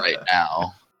projections right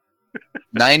now,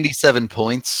 97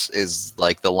 points is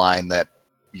like the line that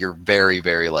you're very,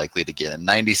 very likely to get. In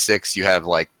 96, you have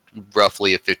like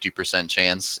roughly a 50%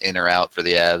 chance in or out for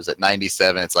the Avs. At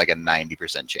 97, it's like a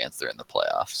 90% chance they're in the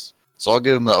playoffs. So I'll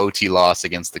give them the OT loss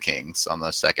against the Kings on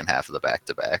the second half of the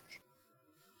back-to-back.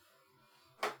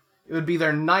 It would be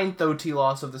their 9th OT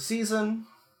loss of the season.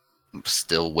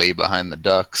 Still way behind the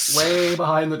Ducks. Way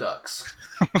behind the Ducks.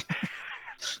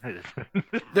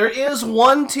 There is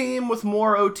one team with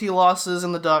more OT losses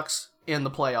than the Ducks in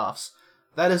the playoffs.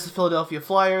 That is the Philadelphia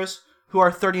Flyers, who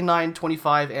are 39,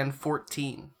 25, and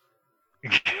 14.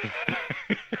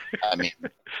 I mean,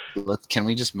 can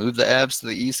we just move the Avs to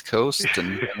the East Coast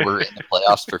and we're in the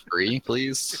playoffs for free,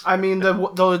 please? I mean,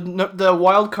 the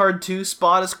wild card 2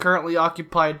 spot is currently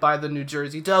occupied by the New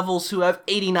Jersey Devils, who have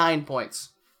 89 points.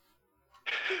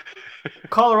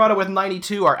 Colorado with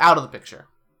 92 are out of the picture.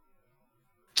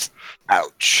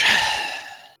 Ouch.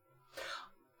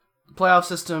 The playoff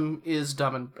system is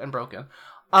dumb and broken.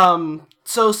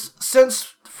 So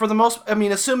since for the most, I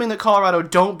mean, assuming that Colorado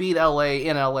don't beat LA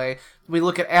in LA, we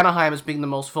look at Anaheim as being the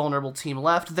most vulnerable team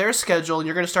left. Their schedule, and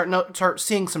you're going to start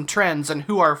seeing some trends and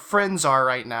who our friends are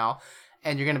right now,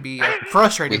 and you're going to be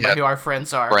frustrated by who our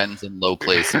friends are. Friends in low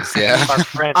places, yeah. Our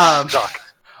friends suck.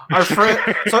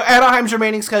 So Anaheim's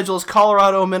remaining schedule is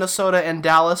Colorado, Minnesota, and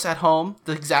Dallas at home,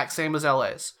 the exact same as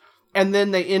LA's. And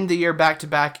then they end the year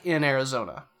back-to-back in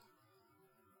Arizona.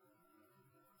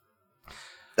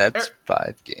 That's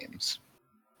 5 games.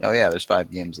 Oh yeah, there's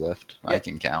 5 games left. Yeah. I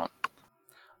can count.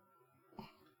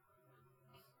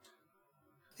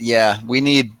 Yeah, we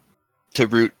need to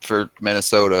root for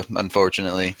Minnesota,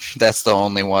 unfortunately. That's the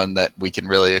only one that we can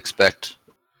really expect.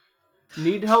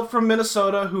 Need help from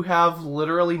Minnesota, who have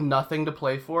literally nothing to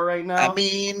play for right now? I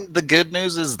mean, the good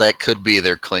news is that could be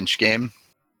their clinch game.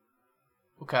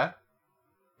 Okay.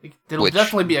 It'll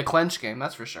definitely be a clinch game,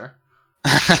 that's for sure.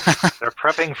 They're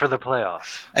prepping for the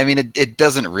playoffs. I mean, it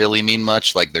doesn't really mean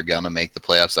much, like they're going to make the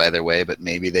playoffs either way, but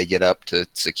maybe they get up to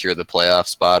secure the playoff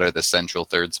spot or the central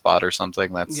 3rd spot or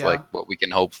something. That's like what we can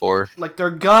hope for. Like,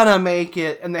 they're gonna make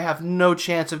it, and they have no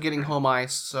chance of getting home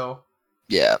ice, so...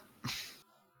 Yeah.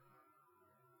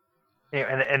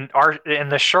 Yeah,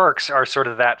 and the Sharks are sort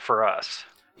of that for us.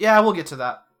 Yeah, we'll get to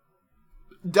that.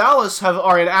 Dallas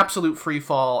are in absolute free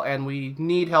fall, and we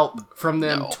need help from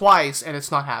them twice, and it's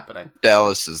not happening.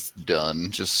 Dallas is done.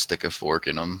 Just stick a fork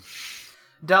in them.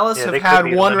 Dallas have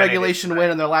had one regulation win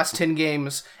in their last 10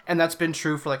 games, and that's been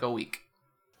true for like a week.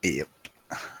 Yep.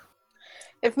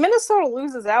 If Minnesota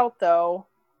loses out, though,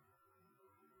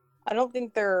 I don't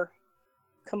think they're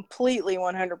completely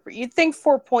 100%. You'd think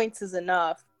 4 points is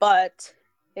enough, but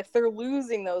if they're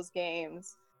losing those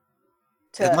games...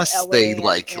 Unless LA they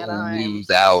lose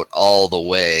out all the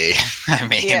way. I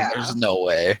mean, there's no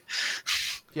way.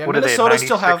 Yeah, what Minnesota are they,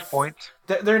 still have points?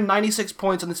 They're 96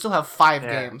 points and they still have 5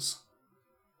 games.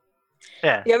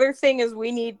 Yeah. The other thing is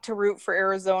we need to root for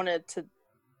Arizona to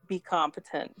be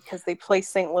competent because they play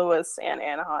St. Louis and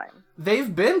Anaheim.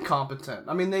 They've been competent.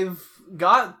 I mean, they've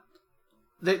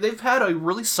had a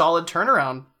really solid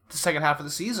turnaround the second half of the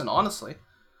season, honestly.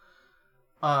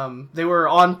 They were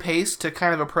on pace to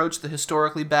kind of approach the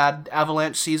historically bad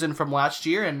Avalanche season from last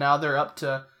year, and now they're up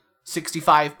to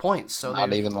 65 points. So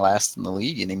not even last in the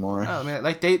league anymore. I mean,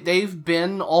 like they've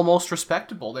been almost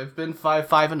respectable. They've been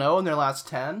 5-0 in their last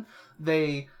 10.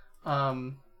 They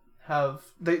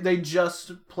they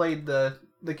just played the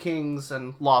Kings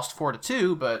and lost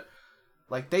 4-2, but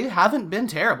like they haven't been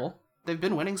terrible. They've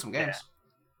been winning some games. Yeah.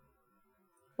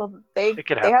 Well, they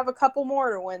have a couple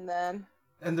more to win then.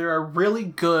 And they're a really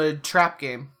good trap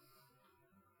game.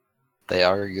 They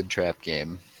are a good trap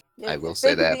game. Yeah, I will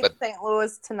say that. But St.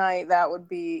 Louis tonight, that would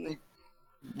be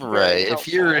Right. If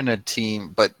helpful. you're in a team,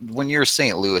 but when you're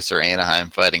St. Louis or Anaheim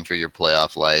fighting for your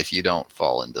playoff life, you don't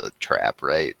fall into the trap,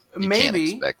 right? You can't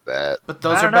Maybe. expect that. But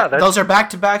those I are don't know, those are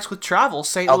back-to-backs with travel.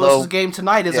 St. Although- Louis's game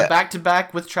tonight is yeah. a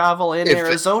back-to-back with travel in If-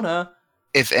 Arizona.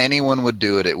 If anyone would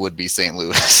do it, it would be St.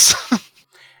 Louis.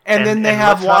 And then they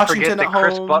have let's not Washington forget at that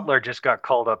Chris home. Butler just got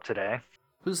called up today.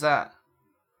 Who's that?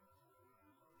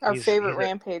 Our He's- favorite he's a-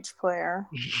 Rampage player.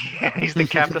 Yeah, he's the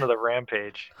captain of the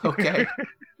Rampage. Okay.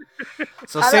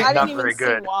 So I St. didn't Not even very see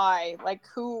good. why. Like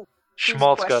who's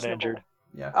Schmaltz got questionable? injured.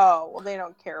 Yeah. Oh well, they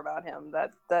don't care about him.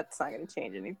 That's not going to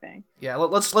change anything. Yeah,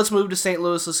 let's move to St.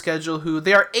 Louis's schedule. Who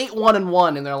they are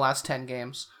 8-1-1 in their last 10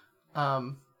 games.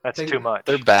 That's They- too much.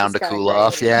 They're bound to It's kinda cool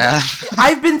off, crazy. yeah.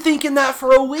 I've been thinking that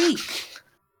for a week.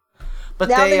 But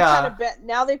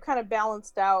now they they've kind of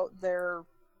balanced out their.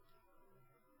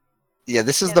 Yeah,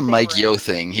 this is Yeah, the they Mike were- Yo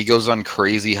thing. He goes on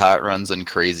crazy hot runs and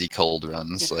crazy cold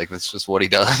runs. Like, that's just what he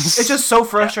does. It's just so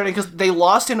frustrating because they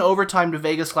lost in overtime to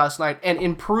Vegas last night and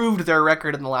improved their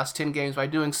record in the last 10 games by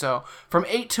doing so from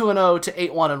 8-2-0 to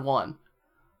 8-1-1.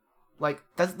 Like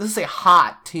this is a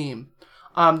hot team.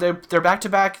 They're back to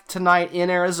back tonight in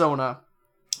Arizona.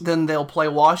 Then they'll play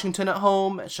Washington at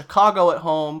home, Chicago at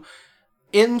home,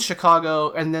 in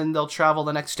Chicago, and then they'll travel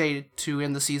the next day to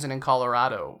end the season in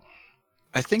Colorado.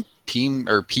 I think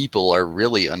people are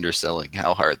really underselling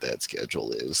how hard that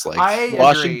schedule is. Like, I agree.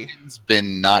 Washington's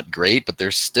been not great, but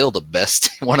they're still the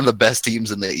best, one of the best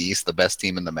teams in the East, the best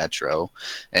team in the Metro.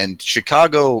 And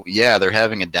Chicago, yeah, they're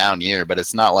having a down year, but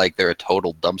it's not like they're a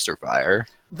total dumpster fire.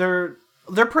 They're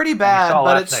pretty You bad, saw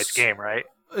but last night's game, right?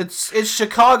 it's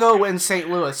Chicago and St.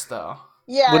 Louis though.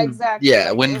 Yeah, When- exactly.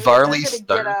 yeah, when If they're Varley gonna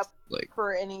starts, get up like,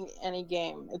 for any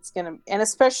game, it's gonna, and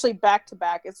especially back to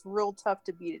back, it's real tough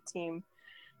to beat a team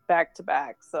back to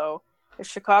back. So if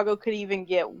Chicago could even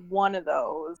get one of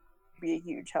those, it'd be a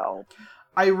huge help.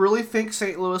 I really think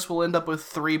St. Louis will end up with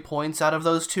 3 points out of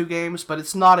those 2 games, but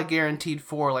it's not a guaranteed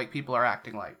 4 like people are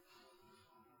acting like.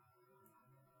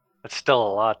 It's still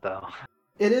a lot, though.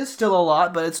 It is still a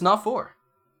lot, but it's not 4.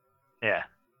 Yeah.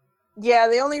 Yeah,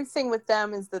 the only thing with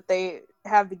them is that they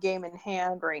have the game in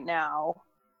hand right now.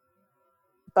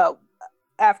 But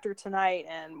after tonight,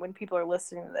 and when people are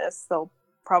listening to this, they'll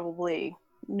probably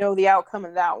know the outcome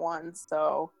of that one.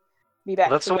 So be back.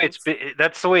 Well, that's the way it's been.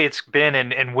 That's the way it's been,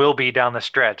 and will be down the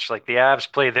stretch. Like the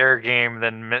Avs play their game,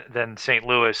 then St.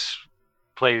 Louis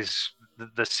plays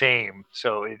the same.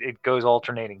 So it goes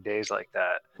alternating days like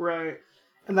that. Right.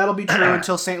 And that'll be true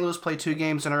until St. Louis play 2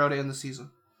 games in a row to end the season.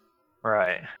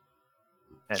 Right.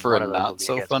 And For one a of those will not be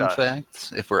so against fun us.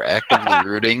 fact, if we're actively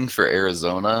rooting for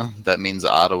Arizona, that means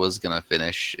Ottawa's going to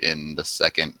finish in the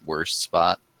second worst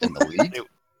spot in the league,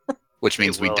 which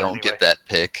means we will don't anyway. get that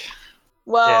pick.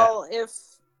 Well,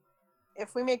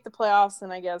 if we make the playoffs,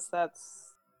 then I guess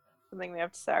that's something we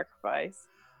have to sacrifice.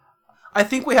 I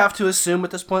think we have to assume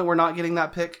at this point we're not getting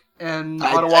that pick, and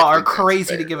I Ottawa are think that's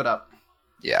crazy to fair. give it up.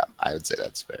 Yeah, I would say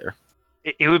that's fair.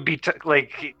 It would be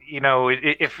like, you know,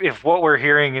 if what we're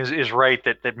hearing is right,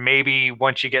 that maybe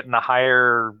once you get in the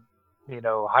higher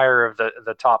of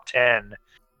the top 10,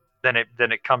 then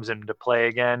it comes into play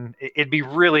again. It'd be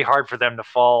really hard for them to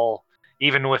fall,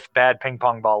 even with bad ping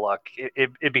pong ball luck.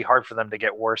 It'd be hard for them to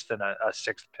get worse than a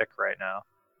 6th pick right now.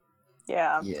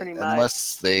 Yeah, Yeah, pretty much.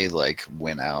 unless they like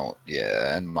win out,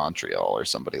 yeah, and Montreal or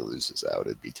somebody loses out,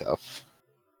 it'd be tough.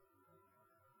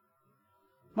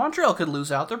 Montreal could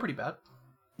lose out. They're pretty bad.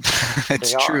 It's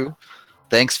They are. true.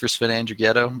 Thanks for Sven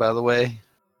Andrighetto, by the way.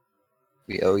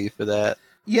 We owe you for that.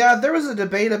 Yeah, there was a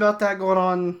debate about that going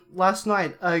on last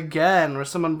night again, where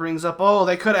someone brings up, oh,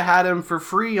 they could have had him for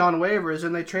free on waivers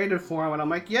and they traded for him, and I'm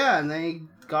like, yeah, and they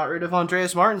got rid of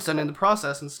Andreas Martinson in the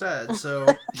process instead. So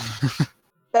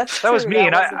That's That was true, me,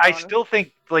 and was a I bonus. still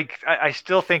think I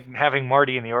still think having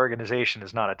Marty in the organization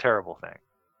is not a terrible thing.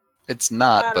 It's I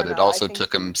not, don't but it know, I also think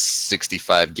took he- him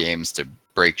 65 games to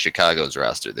break Chicago's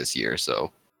roster this year,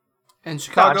 so and No, I'm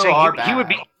Chicago saying are he bad. would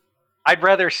be. I'd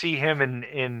rather see him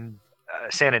in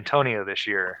San Antonio this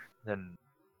year than,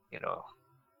 you know.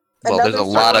 well, Another there's a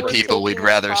lot of forward people we'd taking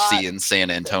rather spot see in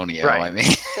San Antonio. Right. I mean,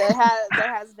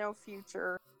 that has no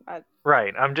future.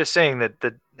 Right. I'm just saying that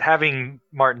having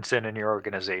Martinson in your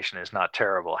organization is not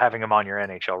terrible. Having him on your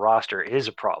NHL roster is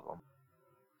a problem.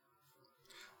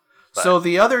 So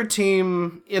the other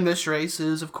team in this race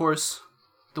is, of course,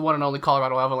 the one and only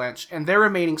Colorado Avalanche, and their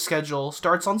remaining schedule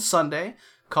starts on Sunday.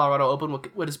 Colorado open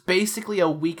what is basically a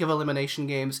week of elimination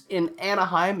games in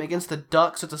Anaheim against the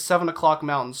Ducks. It's a 7 o'clock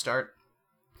Mountain start.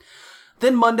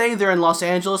 Then Monday, they're in Los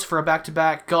Angeles for a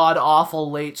back-to-back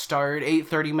god-awful late start,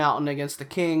 8:30 Mountain against the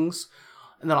Kings.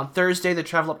 And then on Thursday, they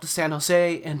travel up to San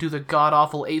Jose and do the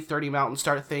god-awful 8:30 Mountain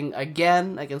Start thing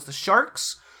again against the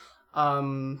Sharks.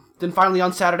 Then finally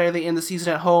on Saturday, they end the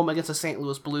season at home against the St.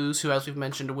 Louis Blues, who, as we've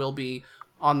mentioned, will be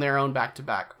on their own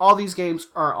back-to-back. All these games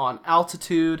are on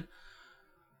altitude.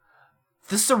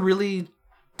 This is a really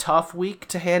tough week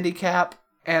to handicap,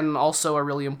 and also a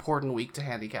really important week to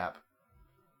handicap.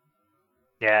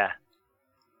 Yeah.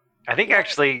 I think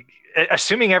actually,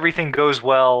 assuming everything goes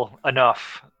well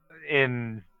enough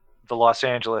in the Los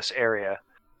Angeles area,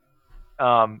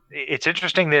 it's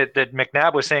interesting that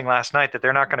McNabb was saying last night that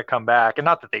they're not going to come back, and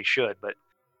not that they should, but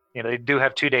they do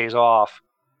have 2 days off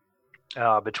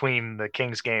between the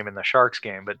Kings game and the Sharks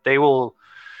game, but they will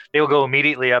go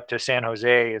immediately up to San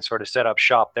Jose and sort of set up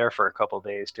shop there for a couple of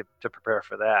days to prepare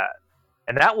for that,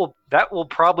 and that will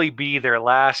probably be their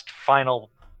last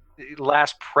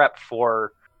prep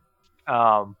for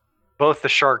both the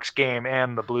Sharks game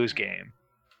and the Blues game.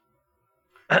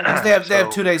 They have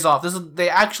 2 days off. They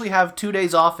actually have 2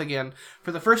 days off again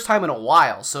for the first time in a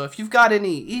while. So if you've got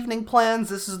any evening plans,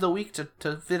 this is the week to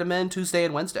fit them in, Tuesday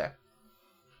and Wednesday.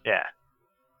 Yeah.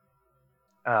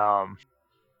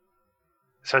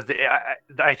 So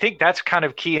I think that's kind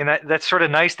of key, and that's sort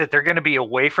of nice that they're going to be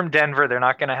away from Denver. They're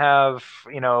not going to have,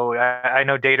 I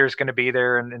know Dater's going to be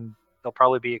there, and there'll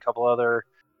probably be a couple other,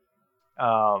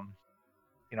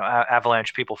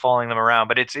 Avalanche people following them around.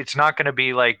 But it's not going to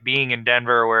be like being in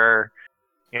Denver where,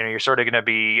 you're sort of going to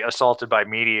be assaulted by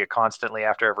media constantly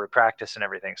after every practice and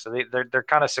everything. So they're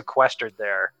kind of sequestered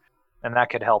there, and that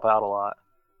could help out a lot.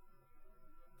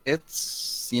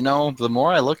 It's, the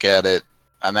more I look at it,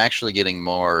 I'm actually getting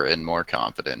more and more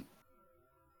confident.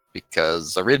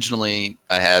 Because originally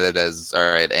I had it as,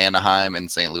 all right, Anaheim and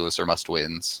St. Louis are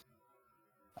must-wins.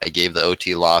 I gave the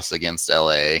OT loss against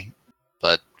LA,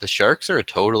 but the Sharks are a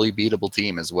totally beatable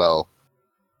team as well.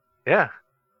 Yeah.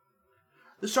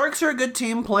 The Sharks are a good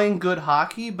team playing good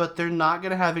hockey, but they're not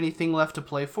going to have anything left to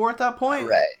play for at that point.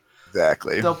 Right.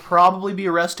 Exactly. They'll probably be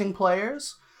resting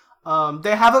players.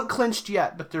 They haven't clinched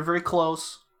yet, but they're very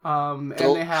close. And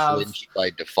they have clinch by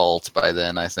default by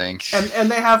then, I think. And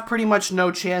they have pretty much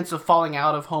no chance of falling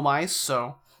out of home ice,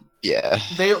 so yeah.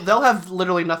 They'll have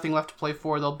literally nothing left to play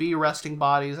for. They'll be resting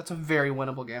bodies. That's a very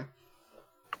winnable game.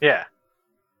 Yeah.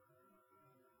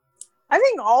 I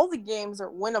think all the games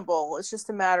are winnable. It's just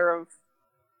a matter of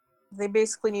they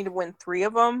basically need to win 3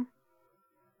 of them.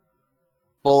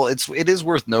 Well, it is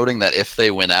worth noting that if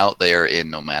they win out, they are in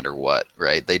no matter what,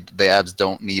 right? The Avs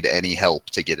don't need any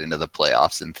help to get into the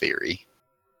playoffs in theory.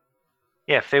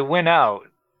 Yeah, if they win out,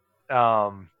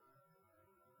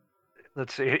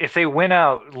 let's see. If they win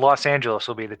out, Los Angeles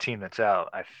will be the team that's out,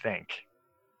 I think.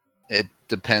 It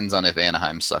depends on if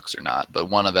Anaheim sucks or not, but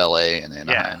one of LA and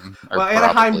Anaheim are well,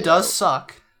 Anaheim probably does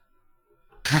out. suck.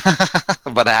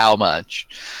 But how much?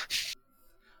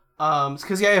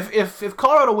 Because if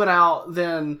Colorado went out,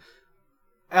 then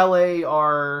LA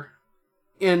are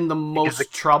in the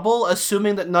most trouble,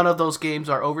 assuming that none of those games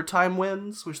are overtime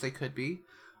wins, which they could be.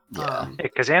 Yeah.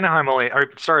 Because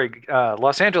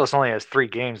Los Angeles only has 3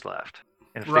 games left,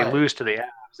 and if they lose to the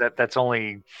Avs, that's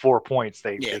only 4 points.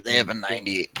 They have a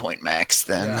 98-point max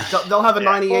then. Yeah. They'll have a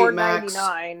 98 or max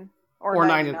 99 or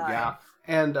 99. Yeah,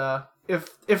 and if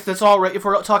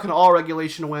we're talking all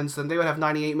regulation wins, then they would have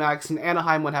 98 max, and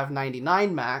Anaheim would have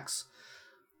 99 max.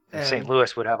 And St.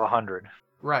 Louis would have 100.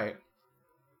 Right.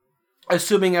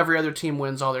 Assuming every other team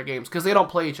wins all their games, because they don't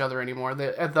play each other anymore.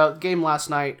 The game last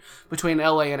night between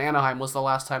LA and Anaheim was the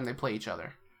last time they play each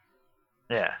other.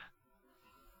 Yeah.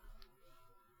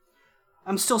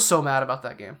 I'm still so mad about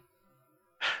that game.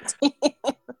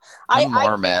 I'm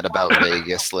more mad about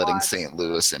Vegas letting St.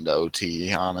 Louis into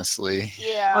OT, honestly.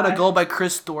 Yeah. On a goal by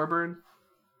Chris Thorburn.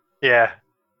 Yeah.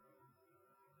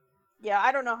 Yeah,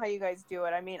 I don't know how you guys do it.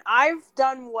 I mean, I've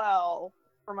done well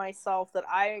for myself that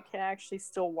I can actually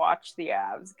still watch the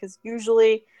Avs, because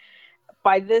usually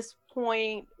by this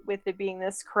point, with it being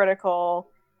this critical,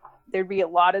 there'd be a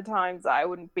lot of times I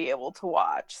wouldn't be able to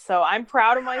watch. So I'm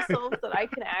proud of myself that I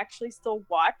can actually still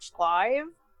watch live.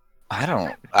 I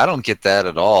don't get that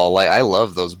at all. Like, I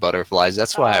love those butterflies.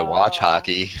 That's why I watch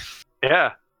hockey.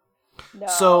 Yeah. No.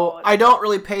 So I don't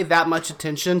really pay that much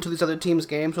attention to these other teams'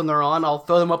 games when they're on. I'll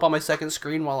throw them up on my second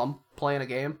screen while I'm playing a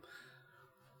game,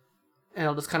 and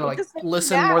I'll just kind of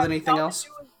listen more than anything else.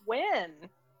 Win.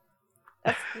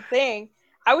 That's the thing.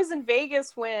 I was in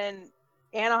Vegas when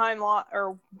Anaheim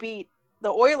beat the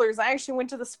Oilers. I actually went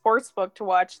to the sports book to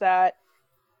watch that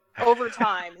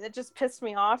overtime, and it just pissed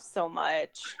me off so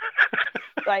much.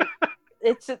 Like,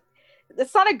 it's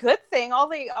not a good thing. All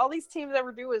these teams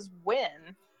ever do is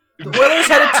win. The Oilers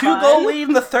had a 2-goal lead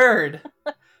in the third.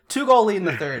 2-goal lead in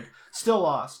the third. Still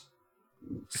lost.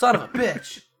 Son of a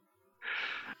bitch.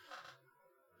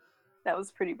 That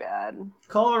was pretty bad.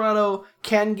 Colorado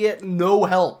can get no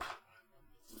help.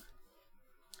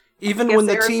 Even Against when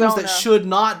the teams that Arizona. should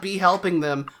not be helping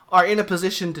them are in a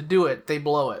position to do it, they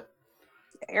blow it.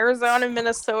 Arizona,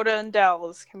 Minnesota, and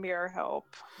Dallas can be our help.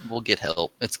 We'll get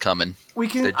help. It's coming. We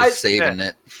can. They're just saving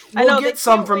it. I We'll know they get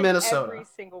some can't from win Minnesota. every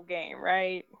single game,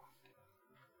 right?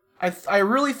 I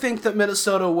really think that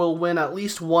Minnesota will win at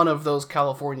least one of those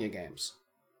California games.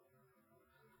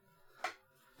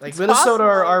 Like, It's Minnesota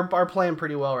possible. are playing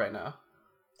pretty well right now.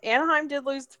 Anaheim did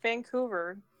lose to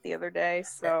Vancouver the other day,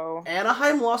 so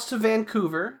Anaheim lost to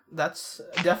Vancouver. That's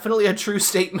definitely a true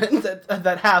statement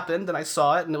that happened, and I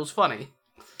saw it, and it was funny.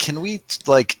 Can we,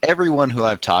 like, everyone who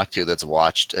I've talked to that's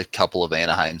watched a couple of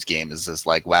Anaheim's games is just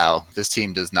like, wow, this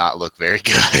team does not look very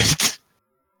good.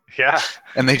 Yeah.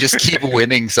 And they just keep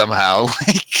winning somehow.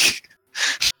 Like,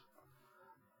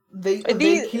 They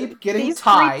keep getting these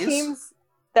ties. three teams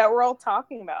that we're all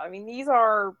talking about. I mean, these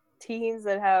are teams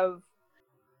that have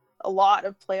a lot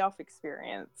of playoff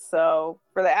experience. So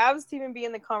for the Avs to even be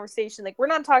in the conversation, like, we're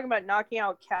not talking about knocking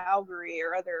out Calgary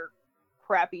or other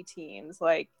crappy teams.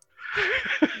 Like,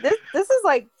 this is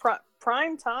like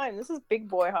prime time. This is big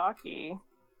boy hockey.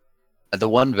 the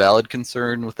one valid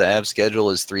concern with the Avs schedule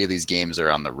is 3 of these games are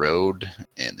on the road,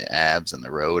 and the Avs and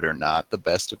the road are not the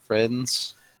best of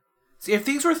friends. See, if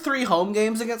these were 3 home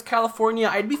games against California,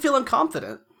 I'd be feeling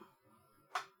confident.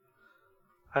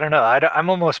 I don't know. I'm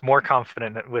almost more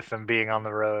confident with them being on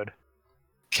the road.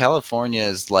 California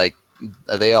is like,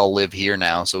 they all live here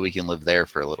now, so we can live there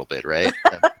for a little bit, right?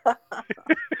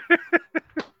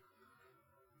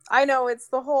 I know, it's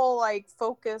the whole like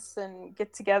focus and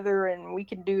get together and we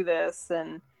can do this,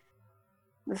 and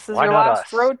this is Why your not last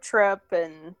us? road trip,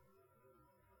 and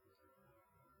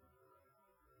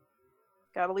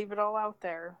gotta leave it all out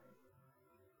there.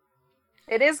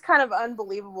 It is kind of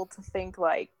unbelievable to think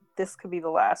like this could be the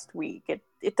last week.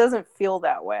 It doesn't feel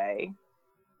that way.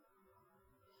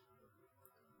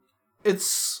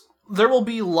 There will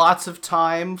be lots of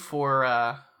time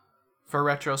for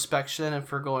retrospection and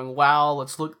for going, wow,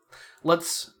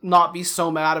 let's not be so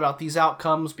mad about these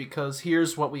outcomes because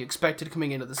here's what we expected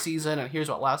coming into the season and here's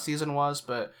what last season was.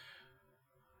 But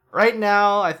right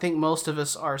now, I think most of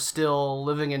us are still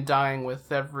living and dying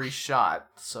with every shot.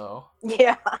 So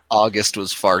Yeah. August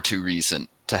was far too recent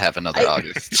to have another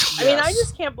August. I mean, I Yes.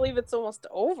 just can't believe it's almost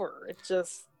over. It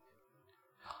just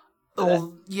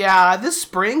Well, yeah, this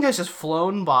spring has just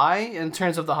flown by in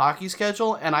terms of the hockey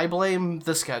schedule, and I blame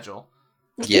the schedule.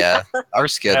 Yeah, our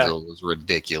schedule was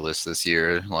ridiculous this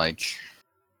year. Like,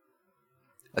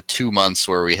 2 months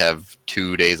where we have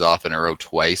 2 days off in a row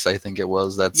twice, I think it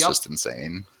was. That's Yep. just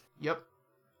insane. Yep.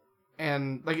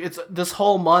 And like this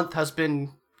whole month has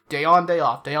been day on, day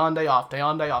off, day on, day off, day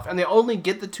on, day off. And they only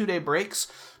get the 2-day breaks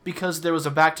because there was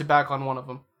a back-to-back on one of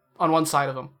them, on one side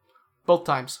of them, both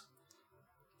times.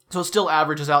 So it still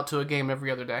averages out to a game every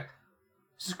other day.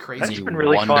 This is crazy. That's You been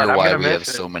really wonder fun. I'm why gonna we have miss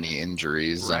it. so many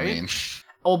injuries. I Right? mean,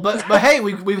 Oh, but hey,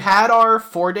 we've had our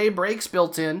 4-day breaks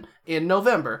built in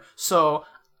November, so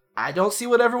I don't see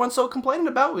what everyone's so complaining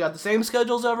about. We got the same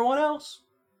schedule as everyone else.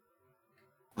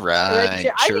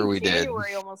 right? I Sure think we did.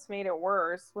 January almost made it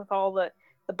worse with all the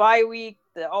bye week,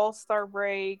 the All-Star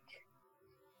break.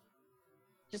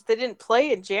 Just they didn't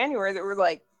play in January. That were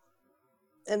like,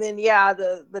 and then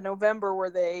the November where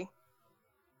they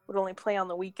would only play on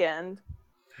the weekend.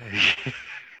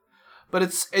 But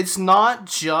it's not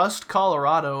just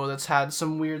Colorado that's had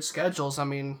some weird schedules. I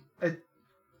mean,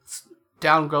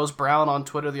 Down Goes Brown on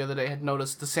Twitter the other day had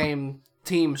noticed the same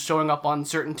teams showing up on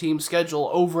certain teams' schedule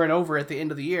over and over at the end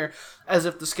of the year, as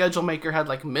if the schedule maker had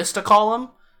like missed a column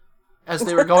as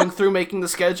they were going through making the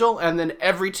schedule, and then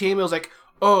every team was like,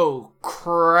 oh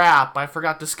crap, I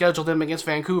forgot to schedule them against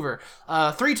Vancouver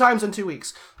 3 times in 2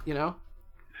 weeks, you know?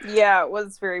 Yeah, it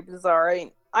was very bizarre.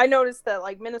 I noticed that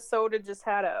like Minnesota just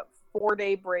had a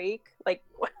 4-day break. Like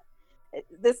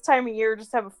this time of year,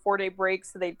 just have a 4-day break,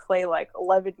 so they'd play like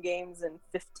 11 games in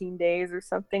 15 days or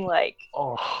something. Like,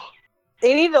 Oh,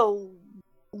 they need to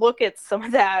look at some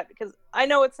of that, because I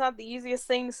know it's not the easiest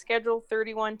thing to schedule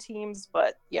 31 teams,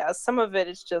 but yeah, some of it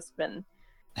has just been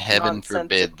Heaven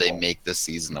forbid they nonsensical. make the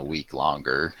season a week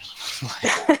longer.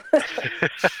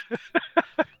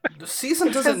 The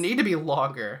season doesn't need to be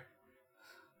longer.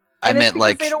 I And it's meant because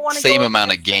like they don't wanna same go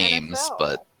amount of against the games, NFL.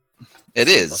 but it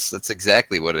is. That's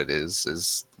exactly what it is.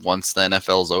 Is once the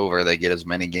NFL's over, they get as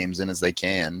many games in as they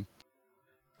can.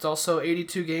 It's also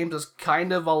 82 games is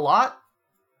kind of a lot.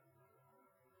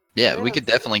 Yeah, we Yes. could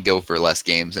definitely go for less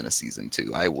games in a season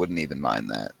too. I wouldn't even mind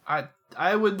that.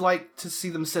 I would like to see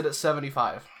them sit at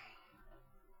 75.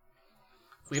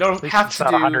 We don't At least have it's to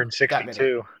not do that 162.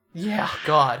 many. Yeah,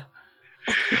 God.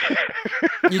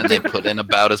 And they put in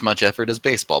about as much effort as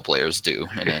baseball players do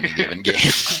in any given game.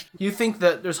 You think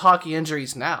that there's hockey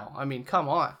injuries now? I mean, come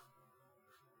on.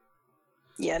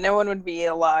 Yeah, no one would be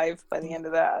alive by the end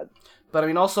of that. But I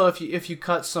mean, also if you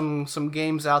cut some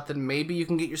games out, then maybe you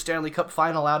can get your Stanley Cup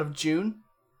final out of June.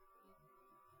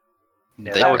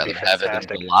 Yeah, They'd that would rather be have it in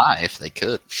fantastic. July if they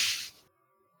could.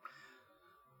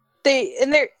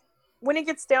 When it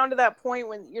gets down to that point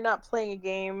when you're not playing a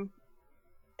game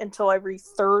until every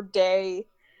third day,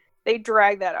 they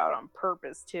drag that out on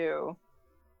purpose too.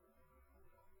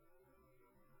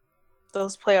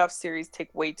 Those playoff series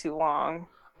take way too long.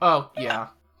 Oh yeah,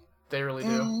 they really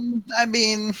do. I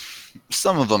mean,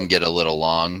 some of them get a little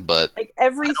long, but Like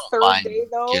every I don't third mind day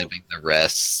though. giving the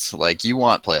rest. Like, you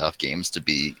want playoff games to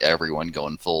be everyone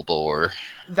going full bore.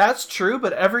 That's true,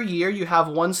 but every year you have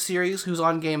one series who's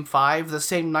on Game 5 the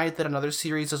same night that another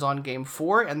series is on Game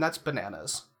 4, and that's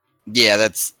bananas. Yeah,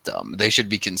 that's dumb. They should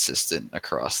be consistent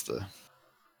across the.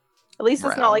 At least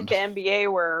it's not like round. the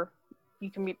NBA where you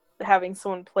can be having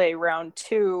someone play round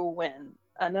 2 when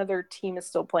another team is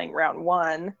still playing round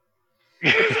 1.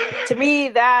 To me,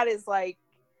 that is like,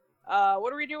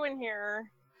 what are we doing here?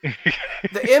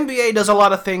 The NBA does a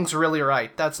lot of things really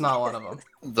right. That's not one of them.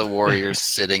 The Warriors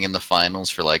sitting in the finals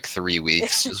for like 3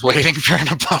 weeks, just waiting for an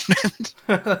opponent.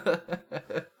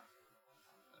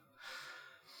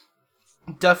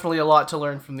 Definitely a lot to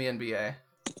learn from the NBA.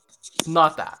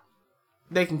 Not that.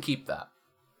 They can keep that.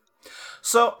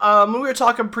 So, when we were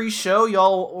talking pre-show,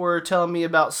 y'all were telling me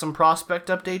about some prospect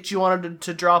updates you wanted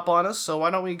to drop on us, so why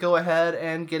don't we go ahead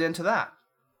and get into that?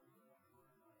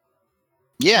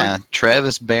 Yeah,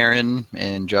 Travis Barron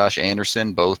and Josh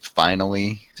Anderson both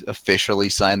finally officially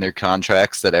signed their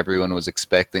contracts that everyone was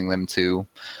expecting them to.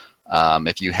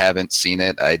 If you haven't seen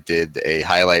it, I did a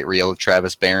highlight reel of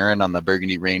Travis Barron on the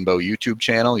Burgundy Rainbow YouTube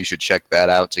channel. You should check that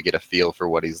out to get a feel for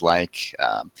what he's like.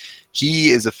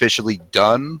 He is officially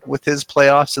done with his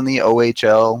playoffs in the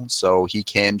OHL, so he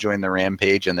can join the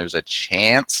Rampage, and there's a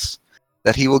chance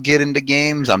that he will get into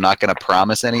games. I'm not going to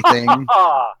promise anything,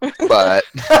 but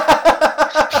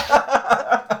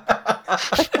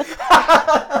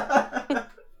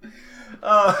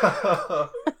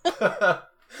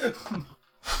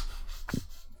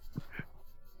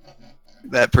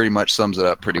that pretty much sums it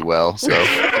up pretty well. So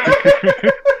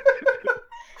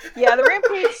Yeah, the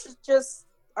Rampage just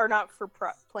are not for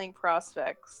playing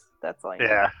prospects. That's all.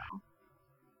 Yeah.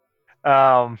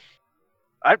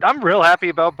 I'm real happy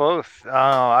about both.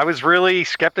 I was really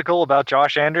skeptical about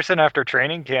Josh Anderson after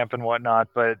training camp and whatnot,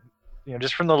 but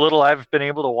just from the little I've been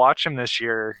able to watch him this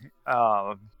year,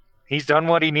 he's done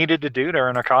what he needed to do to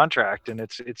earn a contract, and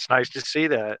it's nice to see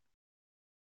that.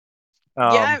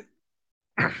 Yeah.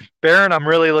 Barron, I'm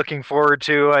really looking forward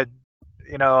to.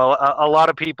 A lot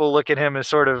of people look at him as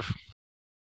sort of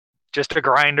just a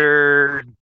grinder,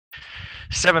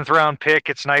 7th round pick.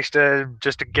 It's nice to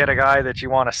get a guy that you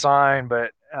want to sign,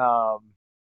 but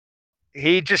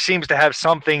he just seems to have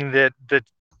something that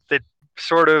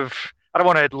sort of, I don't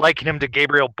want to liken him to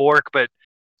Gabriel Bork, but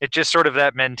it's just sort of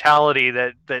that mentality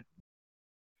that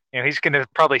he's going to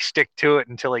probably stick to it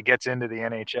until he gets into the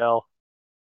NHL.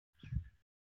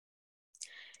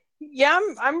 Yeah,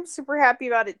 I'm super happy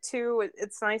about it too.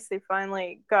 It's nice they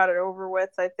finally got it over with.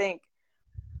 I think,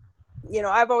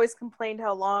 I've always complained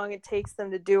how long it takes them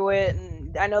to do it,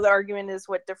 and I know the argument is,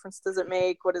 what difference does it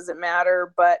make? What does it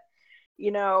matter? But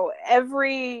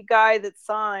every guy that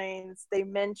signs, they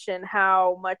mention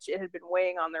how much it had been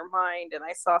weighing on their mind, and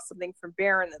I saw something from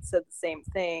Barron that said the same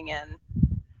thing. And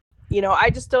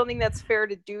I just don't think that's fair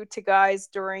to do to guys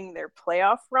during their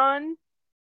playoff run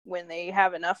when they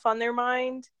have enough on their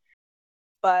mind.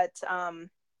 But I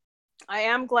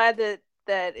am glad that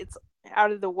it's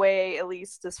out of the way, at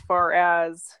least as far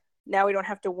as now we don't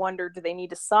have to wonder, do they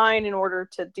need to sign in order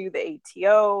to do the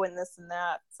ATO and this and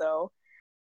that. So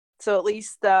at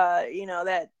least,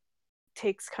 that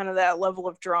takes kind of that level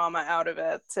of drama out of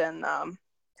it. And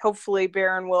hopefully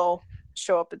Barron will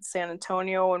show up in San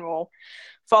Antonio and we'll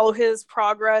follow his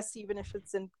progress, even if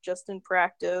it's just in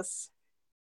practice.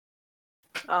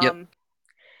 Yep.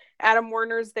 Adam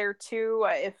Werner's there too.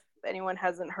 If anyone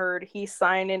hasn't heard, he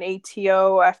signed an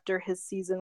ATO after his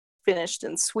season finished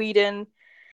in Sweden.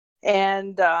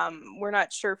 And we're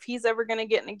not sure if he's ever going to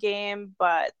get in a game,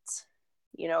 but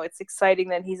it's exciting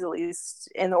that he's at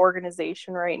least in the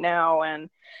organization right now. And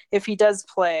if he does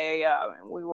play,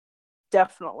 we will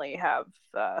definitely have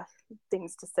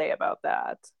things to say about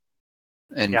that.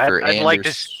 And yeah, for I'd like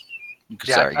to.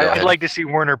 Sorry, go I'd ahead. like to see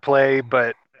Werner play,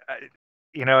 but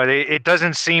it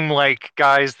doesn't seem like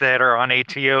guys that are on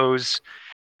ATOs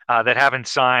that haven't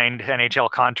signed NHL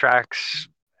contracts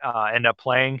end up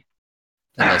playing.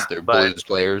 Unless they're Blues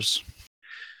players.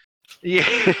 Yeah.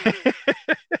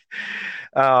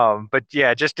 But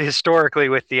yeah, just historically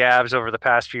with the Avs over the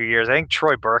past few years, I think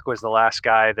Troy Burke was the last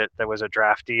guy that was a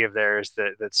draftee of theirs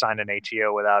that signed an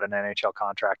ATO without an NHL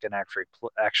contract and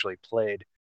actually played.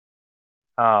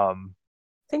 I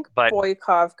think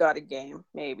Boykov got a game,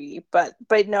 maybe, but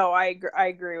no, I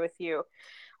agree with you.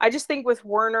 I just think with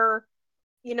Werner,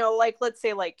 like let's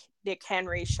say like Nick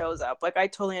Henry shows up, like I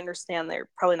totally understand they're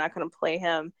probably not going to play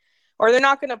him, or they're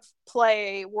not going to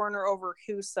play Werner over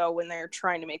Husso when they're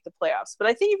trying to make the playoffs. But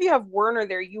I think if you have Werner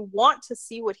there, you want to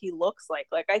see what he looks like.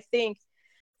 Like I think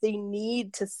they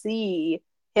need to see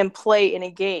him play in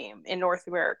a game in North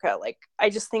America. Like I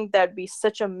just think that'd be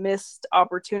such a missed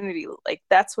opportunity. Like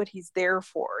that's what he's there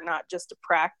for, not just to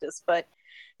practice. But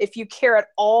if you care at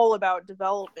all about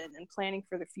development and planning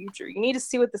for the future, you need to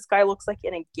see what this guy looks like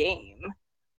in a game.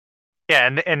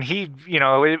 Yeah, and he,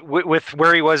 with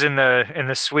where he was in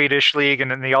the Swedish league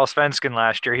and in the Allsvenskan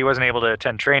last year, he wasn't able to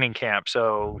attend training camp.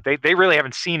 So they really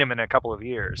haven't seen him in a couple of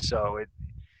years. So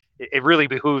it really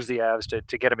behooves the Avs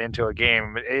to get him into a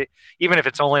game, even if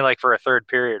it's only like for a third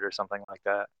period or something like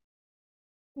that.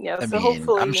 Yeah, I so mean,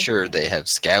 hopefully... I'm sure they have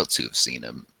scouts who've seen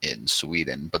him in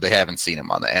Sweden, but they haven't seen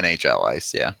him on the NHL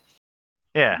ice. Yeah.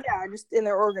 Yeah, just in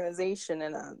their organization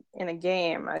in a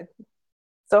game.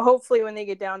 So hopefully, when they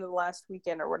get down to the last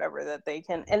weekend or whatever, that they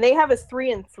can. And they have a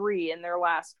 3-3 in their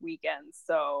last weekend,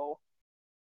 so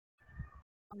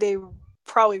they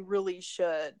probably really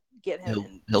should get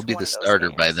him. He'll be the starter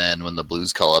games by then when the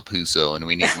Blues call up Husso and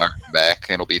we need Martin back.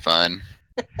 It'll be fine.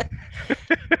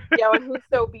 Yeah, when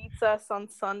Husso beats us on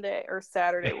Sunday or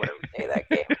Saturday, whatever day that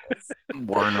game is.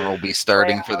 Werner will be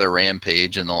starting for the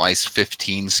Rampage and they'll ice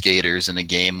 15 skaters in a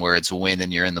game where it's win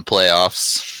and you're in the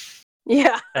playoffs.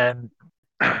 Yeah. And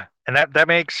that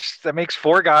makes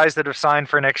 4 guys that have signed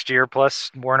for next year,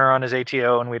 plus Werner on his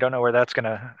ATO, and we don't know where that's going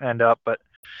to end up. But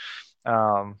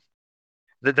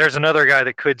there's another guy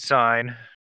that could sign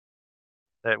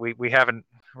that we haven't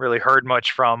really heard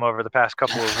much from over the past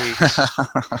couple of weeks,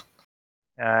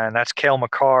 and that's Cale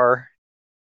Makar.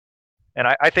 And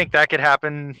I think that could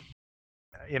happen.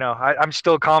 I'm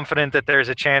still confident that there's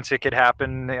a chance it could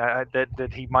happen,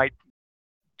 that he might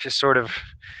just sort of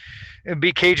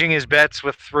be caging his bets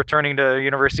with returning to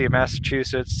University of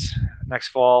Massachusetts next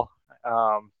fall.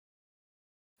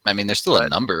 I mean, there's still a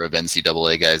number of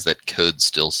NCAA guys that could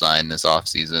still sign this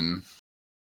offseason.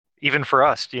 Even for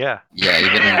us, yeah. Yeah,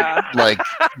 even like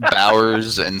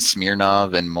Bowers and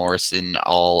Smirnov and Morrison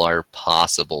all are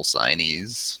possible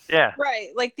signees. Yeah. Right.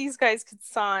 Like these guys could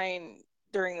sign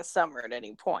during the summer at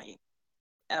any point.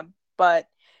 But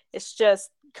it's just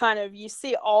kind of, you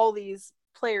see all these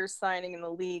players signing in the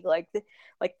league like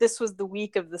this was the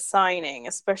week of the signing,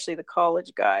 especially the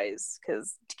college guys,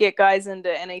 because to get guys into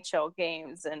NHL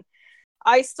games. And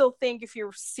I still think if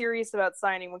you're serious about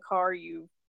signing Makar, you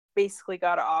basically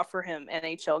got to offer him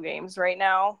NHL games right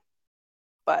now,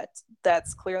 but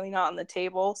that's clearly not on the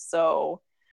table. So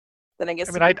then I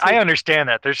guess I understand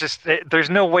that there's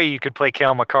no way you could play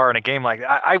Cale Makar in a game like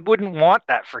that. I wouldn't want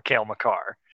that for Cale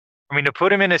Makar. I mean, to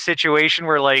put him in a situation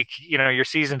where, like, your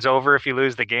season's over if you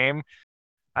lose the game.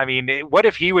 I mean, what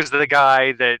if he was the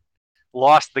guy that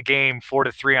lost the game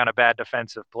 4-3 on a bad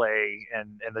defensive play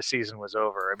and the season was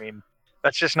over? I mean,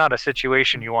 that's just not a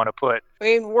situation you want to put. I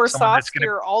mean, Warsawski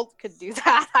or Alt could do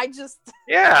that.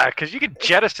 Yeah, because you could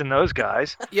jettison those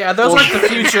guys. Yeah, those aren't the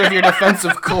future of your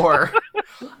defensive core.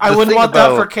 I wouldn't want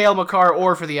that for Cale Makar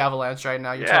or for the Avalanche right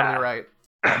now. You're totally right.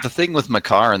 The thing with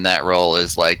Makar in that role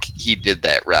is, like, he did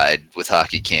that ride with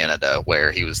Hockey Canada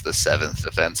where he was the 7th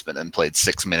defenseman and played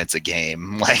 6 minutes a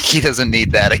game. Like, he doesn't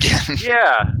need that again.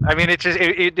 Yeah, I mean,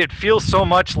 it feels so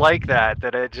much like that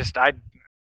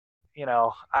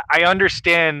I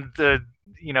understand it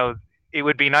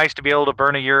would be nice to be able to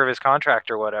burn a year of his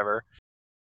contract or whatever.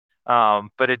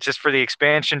 But it just, for the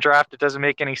expansion draft, it doesn't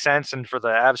make any sense, and for the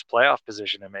Avs playoff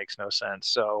position, it makes no sense.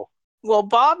 So. Well,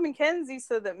 Bob McKenzie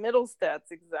said that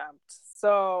Middlestad's exempt,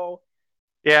 so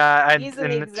yeah, he's in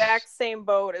the exact same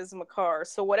boat as Makar.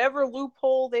 So whatever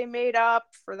loophole they made up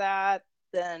for that,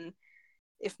 then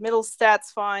if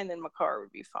Middlestad's fine, then Makar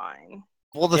would be fine.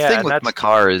 Well, the thing with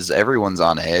Makar is everyone's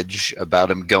on edge about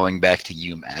him going back to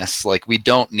UMass. Like, we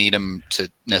don't need him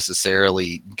to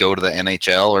necessarily go to the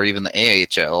NHL or even the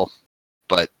AHL,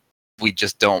 but we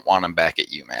just don't want him back at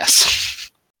UMass.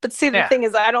 But see, the thing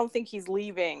is, I don't think he's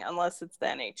leaving unless it's the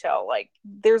NHL. Like,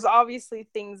 there's obviously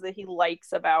things that he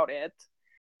likes about it.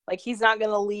 Like, he's not going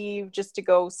to leave just to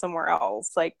go somewhere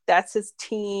else. Like, that's his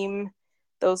team.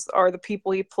 Those are the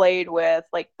people he played with.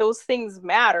 Like, those things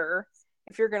matter.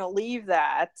 If you're going to leave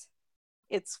that,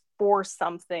 it's for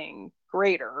something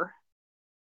greater.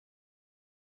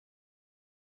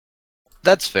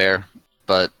 That's fair,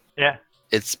 but Yeah.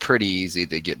 it's pretty easy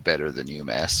to get better than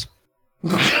UMass.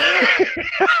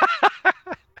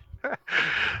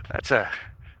 That's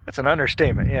an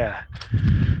understatement. Yeah.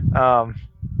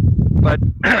 But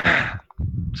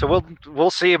so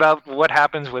we'll see about what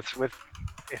happens with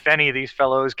if any of these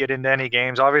fellows get into any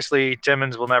games. Obviously,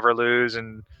 Timmons will never lose,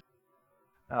 and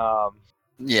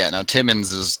Yeah, no,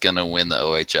 Timmons is gonna win the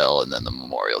OHL and then the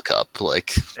Memorial Cup.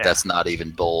 Like, that's not even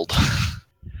bold.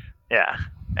 yeah.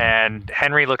 And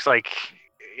Henry looks like,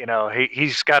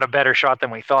 he's got a better shot than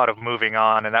we thought of moving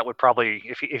on, and that would probably,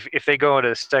 if they go into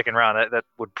the second round, that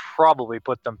would probably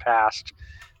put them past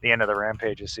the end of the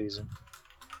Rampage's season.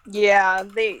 Yeah,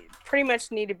 they pretty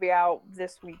much need to be out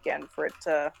this weekend for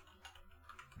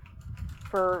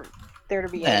there to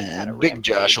be any kind of Big Rampage.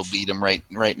 Josh will beat him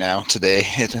right now today.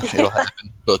 It'll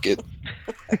happen. Book it.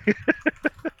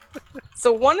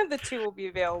 So one of the two will be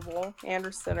available,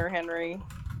 Anderson or Henry.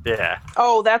 Yeah.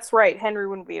 Oh, that's right. Henry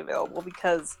wouldn't be available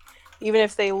because even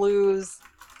if they lose,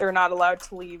 they're not allowed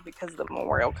to leave because of the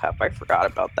Memorial Cup. I forgot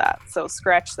about that. So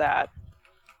scratch that.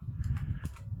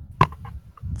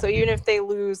 So even if they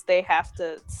lose, they have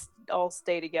to all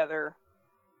stay together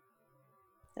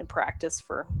and practice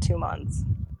for 2 months.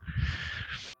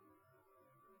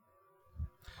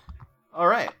 All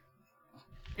right.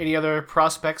 Any other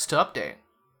prospects to update?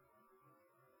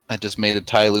 I just made a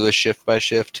Ty Lewis shift by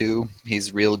shift too.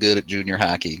 He's real good at junior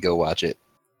hockey. Go watch it.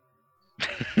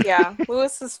 Yeah,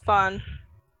 Lewis is fun.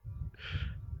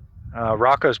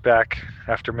 Rocco's back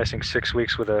after missing 6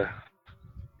 weeks with a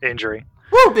injury.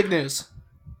 Woo! Big news.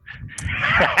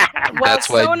 Well, That's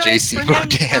why so nice JC for him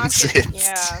Modan not sits. get-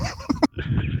 Yeah.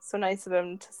 So nice of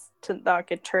him to not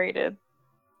get traded,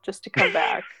 just to come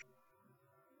back.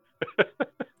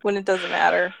 When it doesn't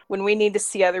matter. When we need to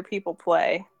see other people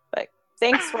play. But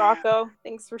thanks, Rocco.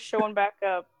 Thanks for showing back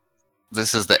up.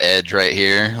 This is the edge right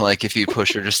here. Like, if you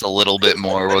push her just a little bit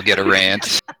more, we'll get a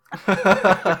rant.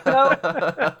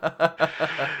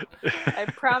 I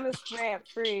promised rant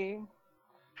free.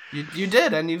 You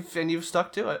did, and you've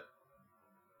stuck to it.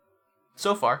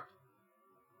 So far.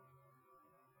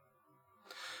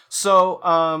 So,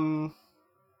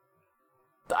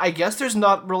 I guess there's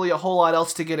not really a whole lot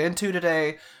else to get into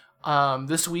today.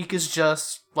 This week is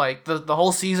just, like, the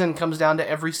whole season comes down to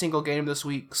every single game this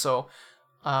week, so,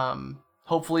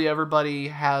 hopefully everybody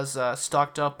has,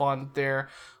 stocked up on their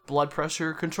blood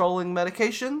pressure controlling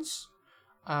medications.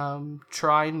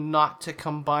 Try not to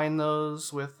combine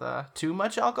those with, too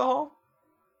much alcohol.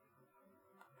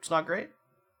 It's not great.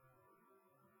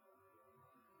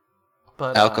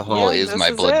 But, Alcohol yeah, is this my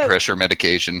is blood it. pressure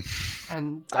medication.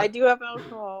 And I do have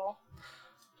alcohol.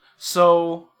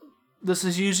 So, this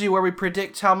is usually where we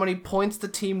predict how many points the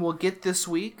team will get this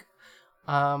week.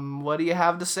 What do you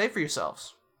have to say for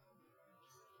yourselves?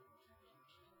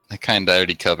 I kind of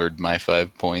already covered my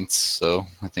 5 points, so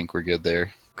I think we're good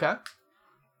there. Okay.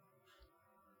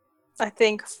 I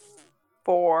think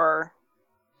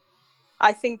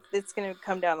it's going to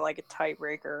come down to like a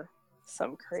tiebreaker.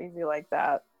 Something crazy like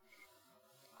that.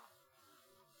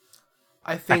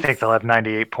 I I think think they'll have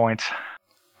 98 points.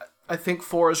 I think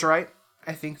 4 is right.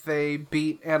 I think they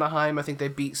beat Anaheim. I think they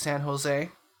beat San Jose.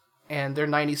 And their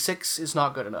 96 is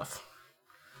not good enough.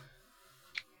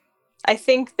 I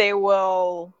think they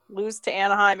will lose to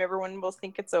Anaheim. Everyone will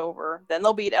think it's over. Then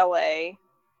they'll beat LA.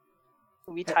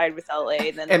 We'll be tied with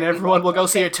LA. Then And everyone will go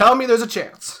see it. Tell me there's a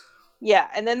chance. Yeah,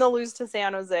 and then they'll lose to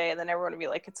San Jose, and then everyone will be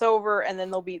like, it's over, and then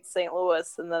they'll beat St.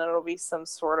 Louis, and then it'll be some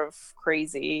sort of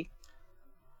crazy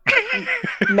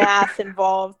math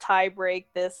involved, tie break,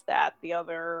 this, that, the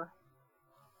other.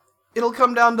 It'll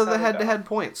come down to the That'll go. head-to-head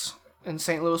points. And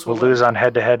St. Louis will We'll lose on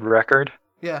head-to-head record.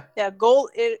 Yeah. Yeah,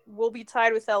 it will be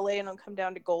tied with LA, and it'll come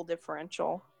down to goal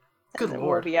differential. Good and then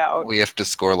lord. We'll be out. We have to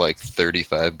score like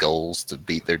 35 goals to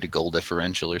beat their goal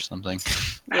differential or something.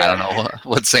 Yeah. I don't know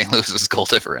what St. Louis's goal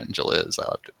differential is. I'll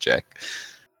have to check.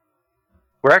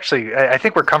 We're actually, I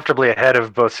think we're comfortably ahead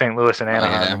of both St. Louis and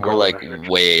Anaheim. Yeah, in we're goal like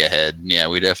differential. way ahead. Yeah,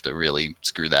 we'd have to really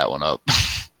screw that one up.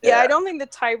 Yeah, I don't think the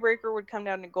tiebreaker would come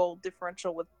down to goal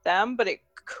differential with them, but it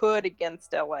could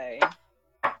against LA.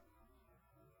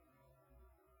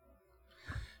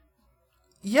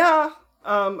 Yeah.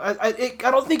 I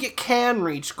don't think it can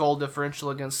reach goal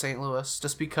differential against St. Louis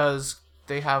just because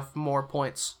they have more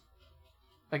points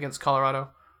against Colorado.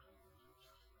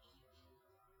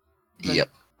 Yep.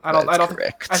 I don't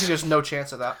correct. I think there's no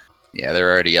chance of that. Yeah,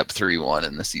 they're already up 3-1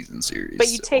 in the season series. But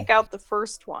you so- take out the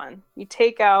first one. You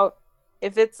take out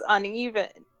if it's uneven,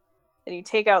 and you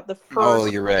take out the first. Oh,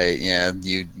 you're right. Yeah,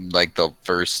 you like the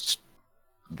first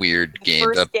weird game,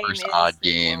 the first odd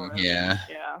game. Yeah.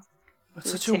 Yeah.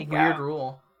 That's such a weird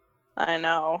rule. I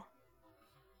know.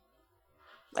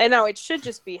 It should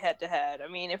just be head to head. I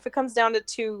mean, if it comes down to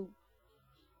two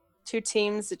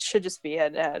teams, it should just be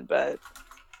head to head, but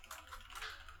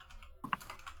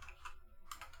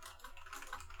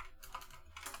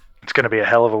it's going to be a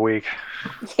hell of a week.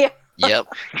 yeah. Yep.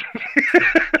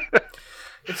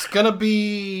 It's going to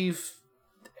be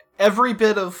every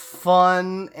bit of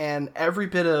fun and every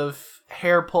bit of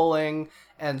hair pulling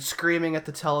and screaming at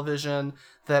the television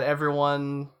that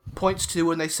everyone points to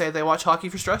when they say they watch hockey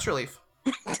for stress relief.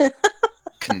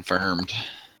 Confirmed.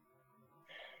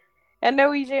 And no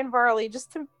EJ and Varley,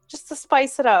 just to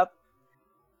spice it up.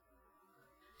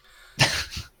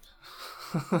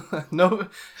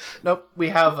 Nope. We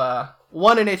have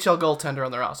one NHL goaltender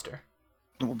on the roster.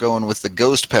 We're going with the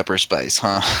ghost pepper spice,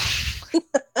 huh?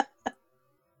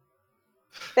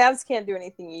 Babs can't do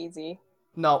anything easy.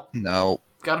 No.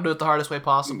 Got to do it the hardest way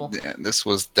possible. Yeah, this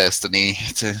was destiny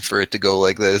for it to go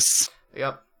like this.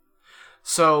 Yep.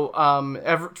 So,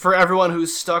 for everyone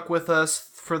who's stuck with us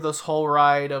for this whole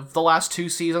ride of the last 2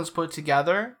 seasons put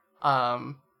together,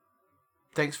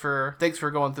 thanks for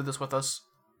going through this with us.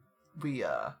 We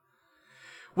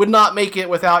would not make it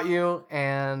without you,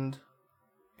 and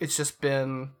it's just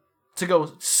been to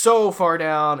go so far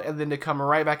down and then to come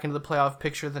right back into the playoff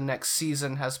picture the next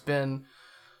season has been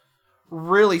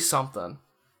really something.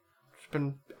 It's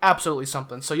been absolutely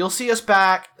something. So you'll see us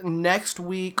back next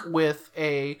week with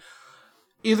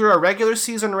either a regular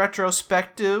season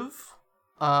retrospective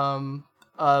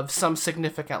of some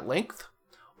significant length,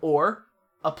 or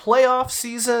a playoff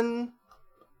season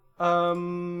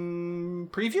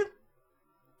preview?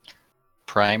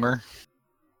 Primer?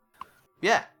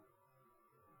 Yeah.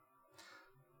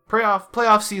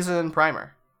 Playoff season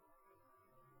primer.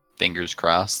 Fingers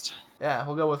crossed. Yeah,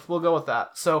 we'll go with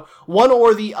that. So one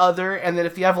or the other, and then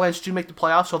if the Avalanche do make the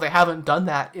playoffs, so they haven't done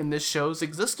that in this show's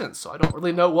existence, so I don't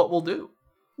really know what we'll do.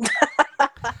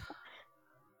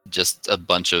 Just a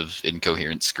bunch of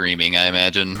incoherent screaming, I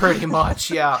imagine. Pretty much,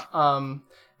 yeah.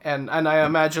 And I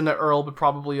imagine that Earl would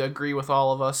probably agree with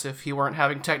all of us if he weren't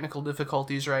having technical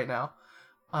difficulties right now.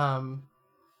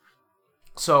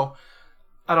 So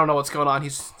I don't know what's going on.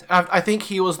 I think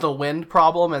he was the wind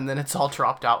problem, and then it's all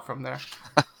dropped out from there.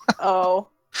 Oh.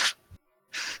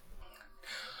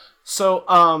 So,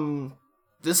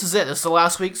 this is it. This is the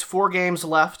last week's 4 games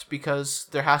left because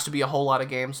there has to be a whole lot of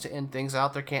games to end things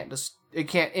out. It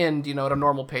can't end, at a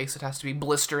normal pace. It has to be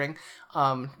blistering.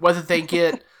 Whether they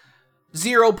get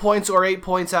 0 points or 8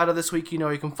 points out of this week,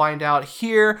 you can find out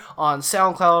here on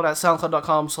SoundCloud at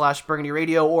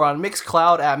soundcloud.com/BurgundyRadio, or on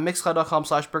Mixcloud at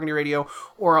mixcloud.com/BurgundyRadio,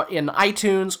 or in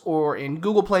iTunes, or in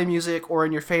Google Play Music, or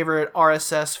in your favorite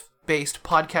RSS-based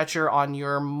podcatcher on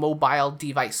your mobile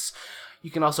device.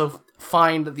 You can also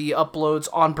find the uploads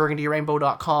on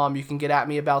burgundyrainbow.com. You can get at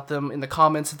me about them in the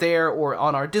comments there, or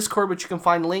on our Discord, which you can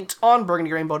find linked on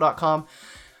burgundyrainbow.com.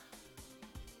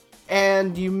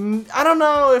 And I don't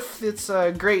know if it's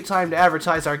a great time to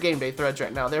advertise our game day threads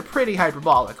right now. They're pretty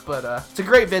hyperbolic, but it's a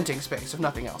great venting space, if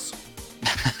nothing else.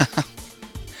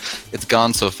 It's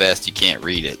gone so fast you can't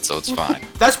read it, so it's fine.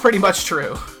 That's pretty much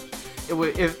true.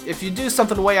 If you do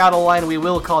something way out of line, we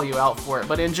will call you out for it.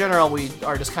 But in general, we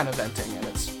are just kind of venting, and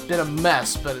it's been a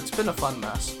mess, but it's been a fun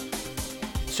mess.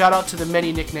 Shout out to the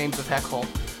many nicknames of Heckhole.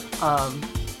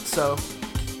 So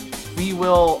we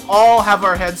will all have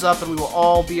our heads up, and we will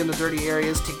all be in the dirty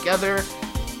areas together.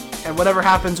 And whatever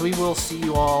happens, we will see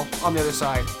you all on the other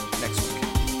side next week.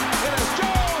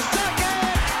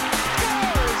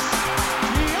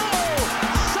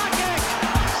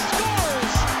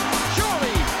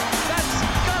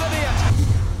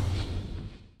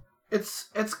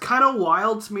 It's kind of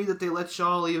wild to me that they let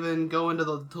y'all even go into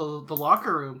the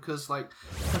locker room, because like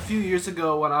a few years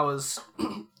ago when I was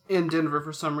in Denver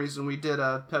for some reason, we did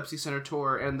a Pepsi Center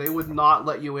tour, and they would not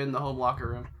let you in the home locker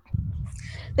room.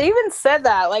 They even said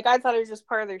that. Like, I thought it was just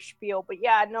part of their spiel, but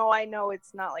yeah, no, I know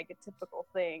it's not like a typical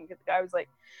thing. The guy was like,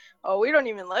 "Oh, we don't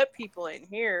even let people in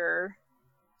here."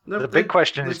 The big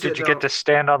question is, did you get to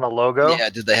stand on the logo?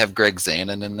 Yeah, did they have Greg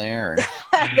Zanin in there? Or?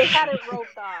 They had it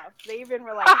roped off. They even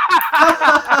were like,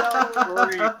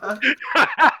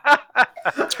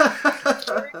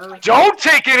 "Don't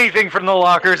take anything from the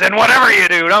lockers, and whatever you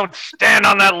do, don't stand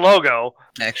on that logo."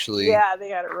 Actually, yeah, they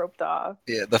had it roped off.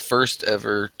 Yeah, the first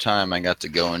ever time I got to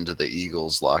go into the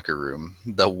Eagles locker room,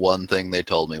 the one thing they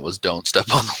told me was, "Don't step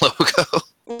on the logo."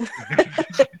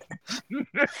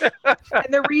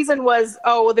 And the reason was,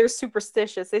 oh, well, they're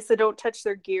superstitious. They said don't touch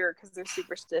their gear because they're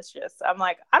superstitious. I'm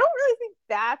like, I don't really think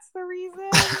that's the reason,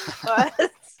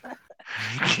 but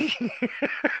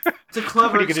It's a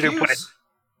clever What are you gonna do, excuse.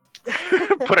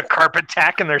 Put a carpet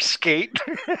tack in their skate.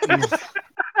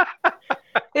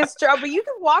 it's true. But you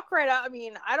can walk right out. I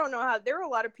mean, I don't know how. There were a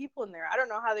lot of people in there. I don't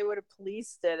know how they would have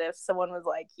policed it if someone was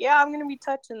like, "Yeah, I'm going to be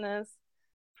touching this."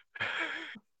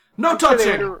 No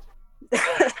touching.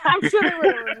 I'm sure they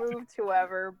would have removed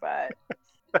whoever, but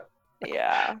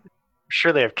yeah. I'm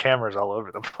sure they have cameras all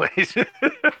over the place.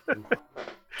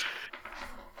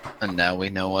 And now we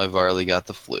know why Varley got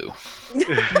the flu.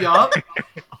 Yup.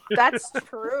 That's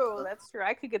true. That's true.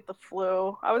 I could get the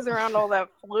flu. I was around all that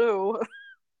flu.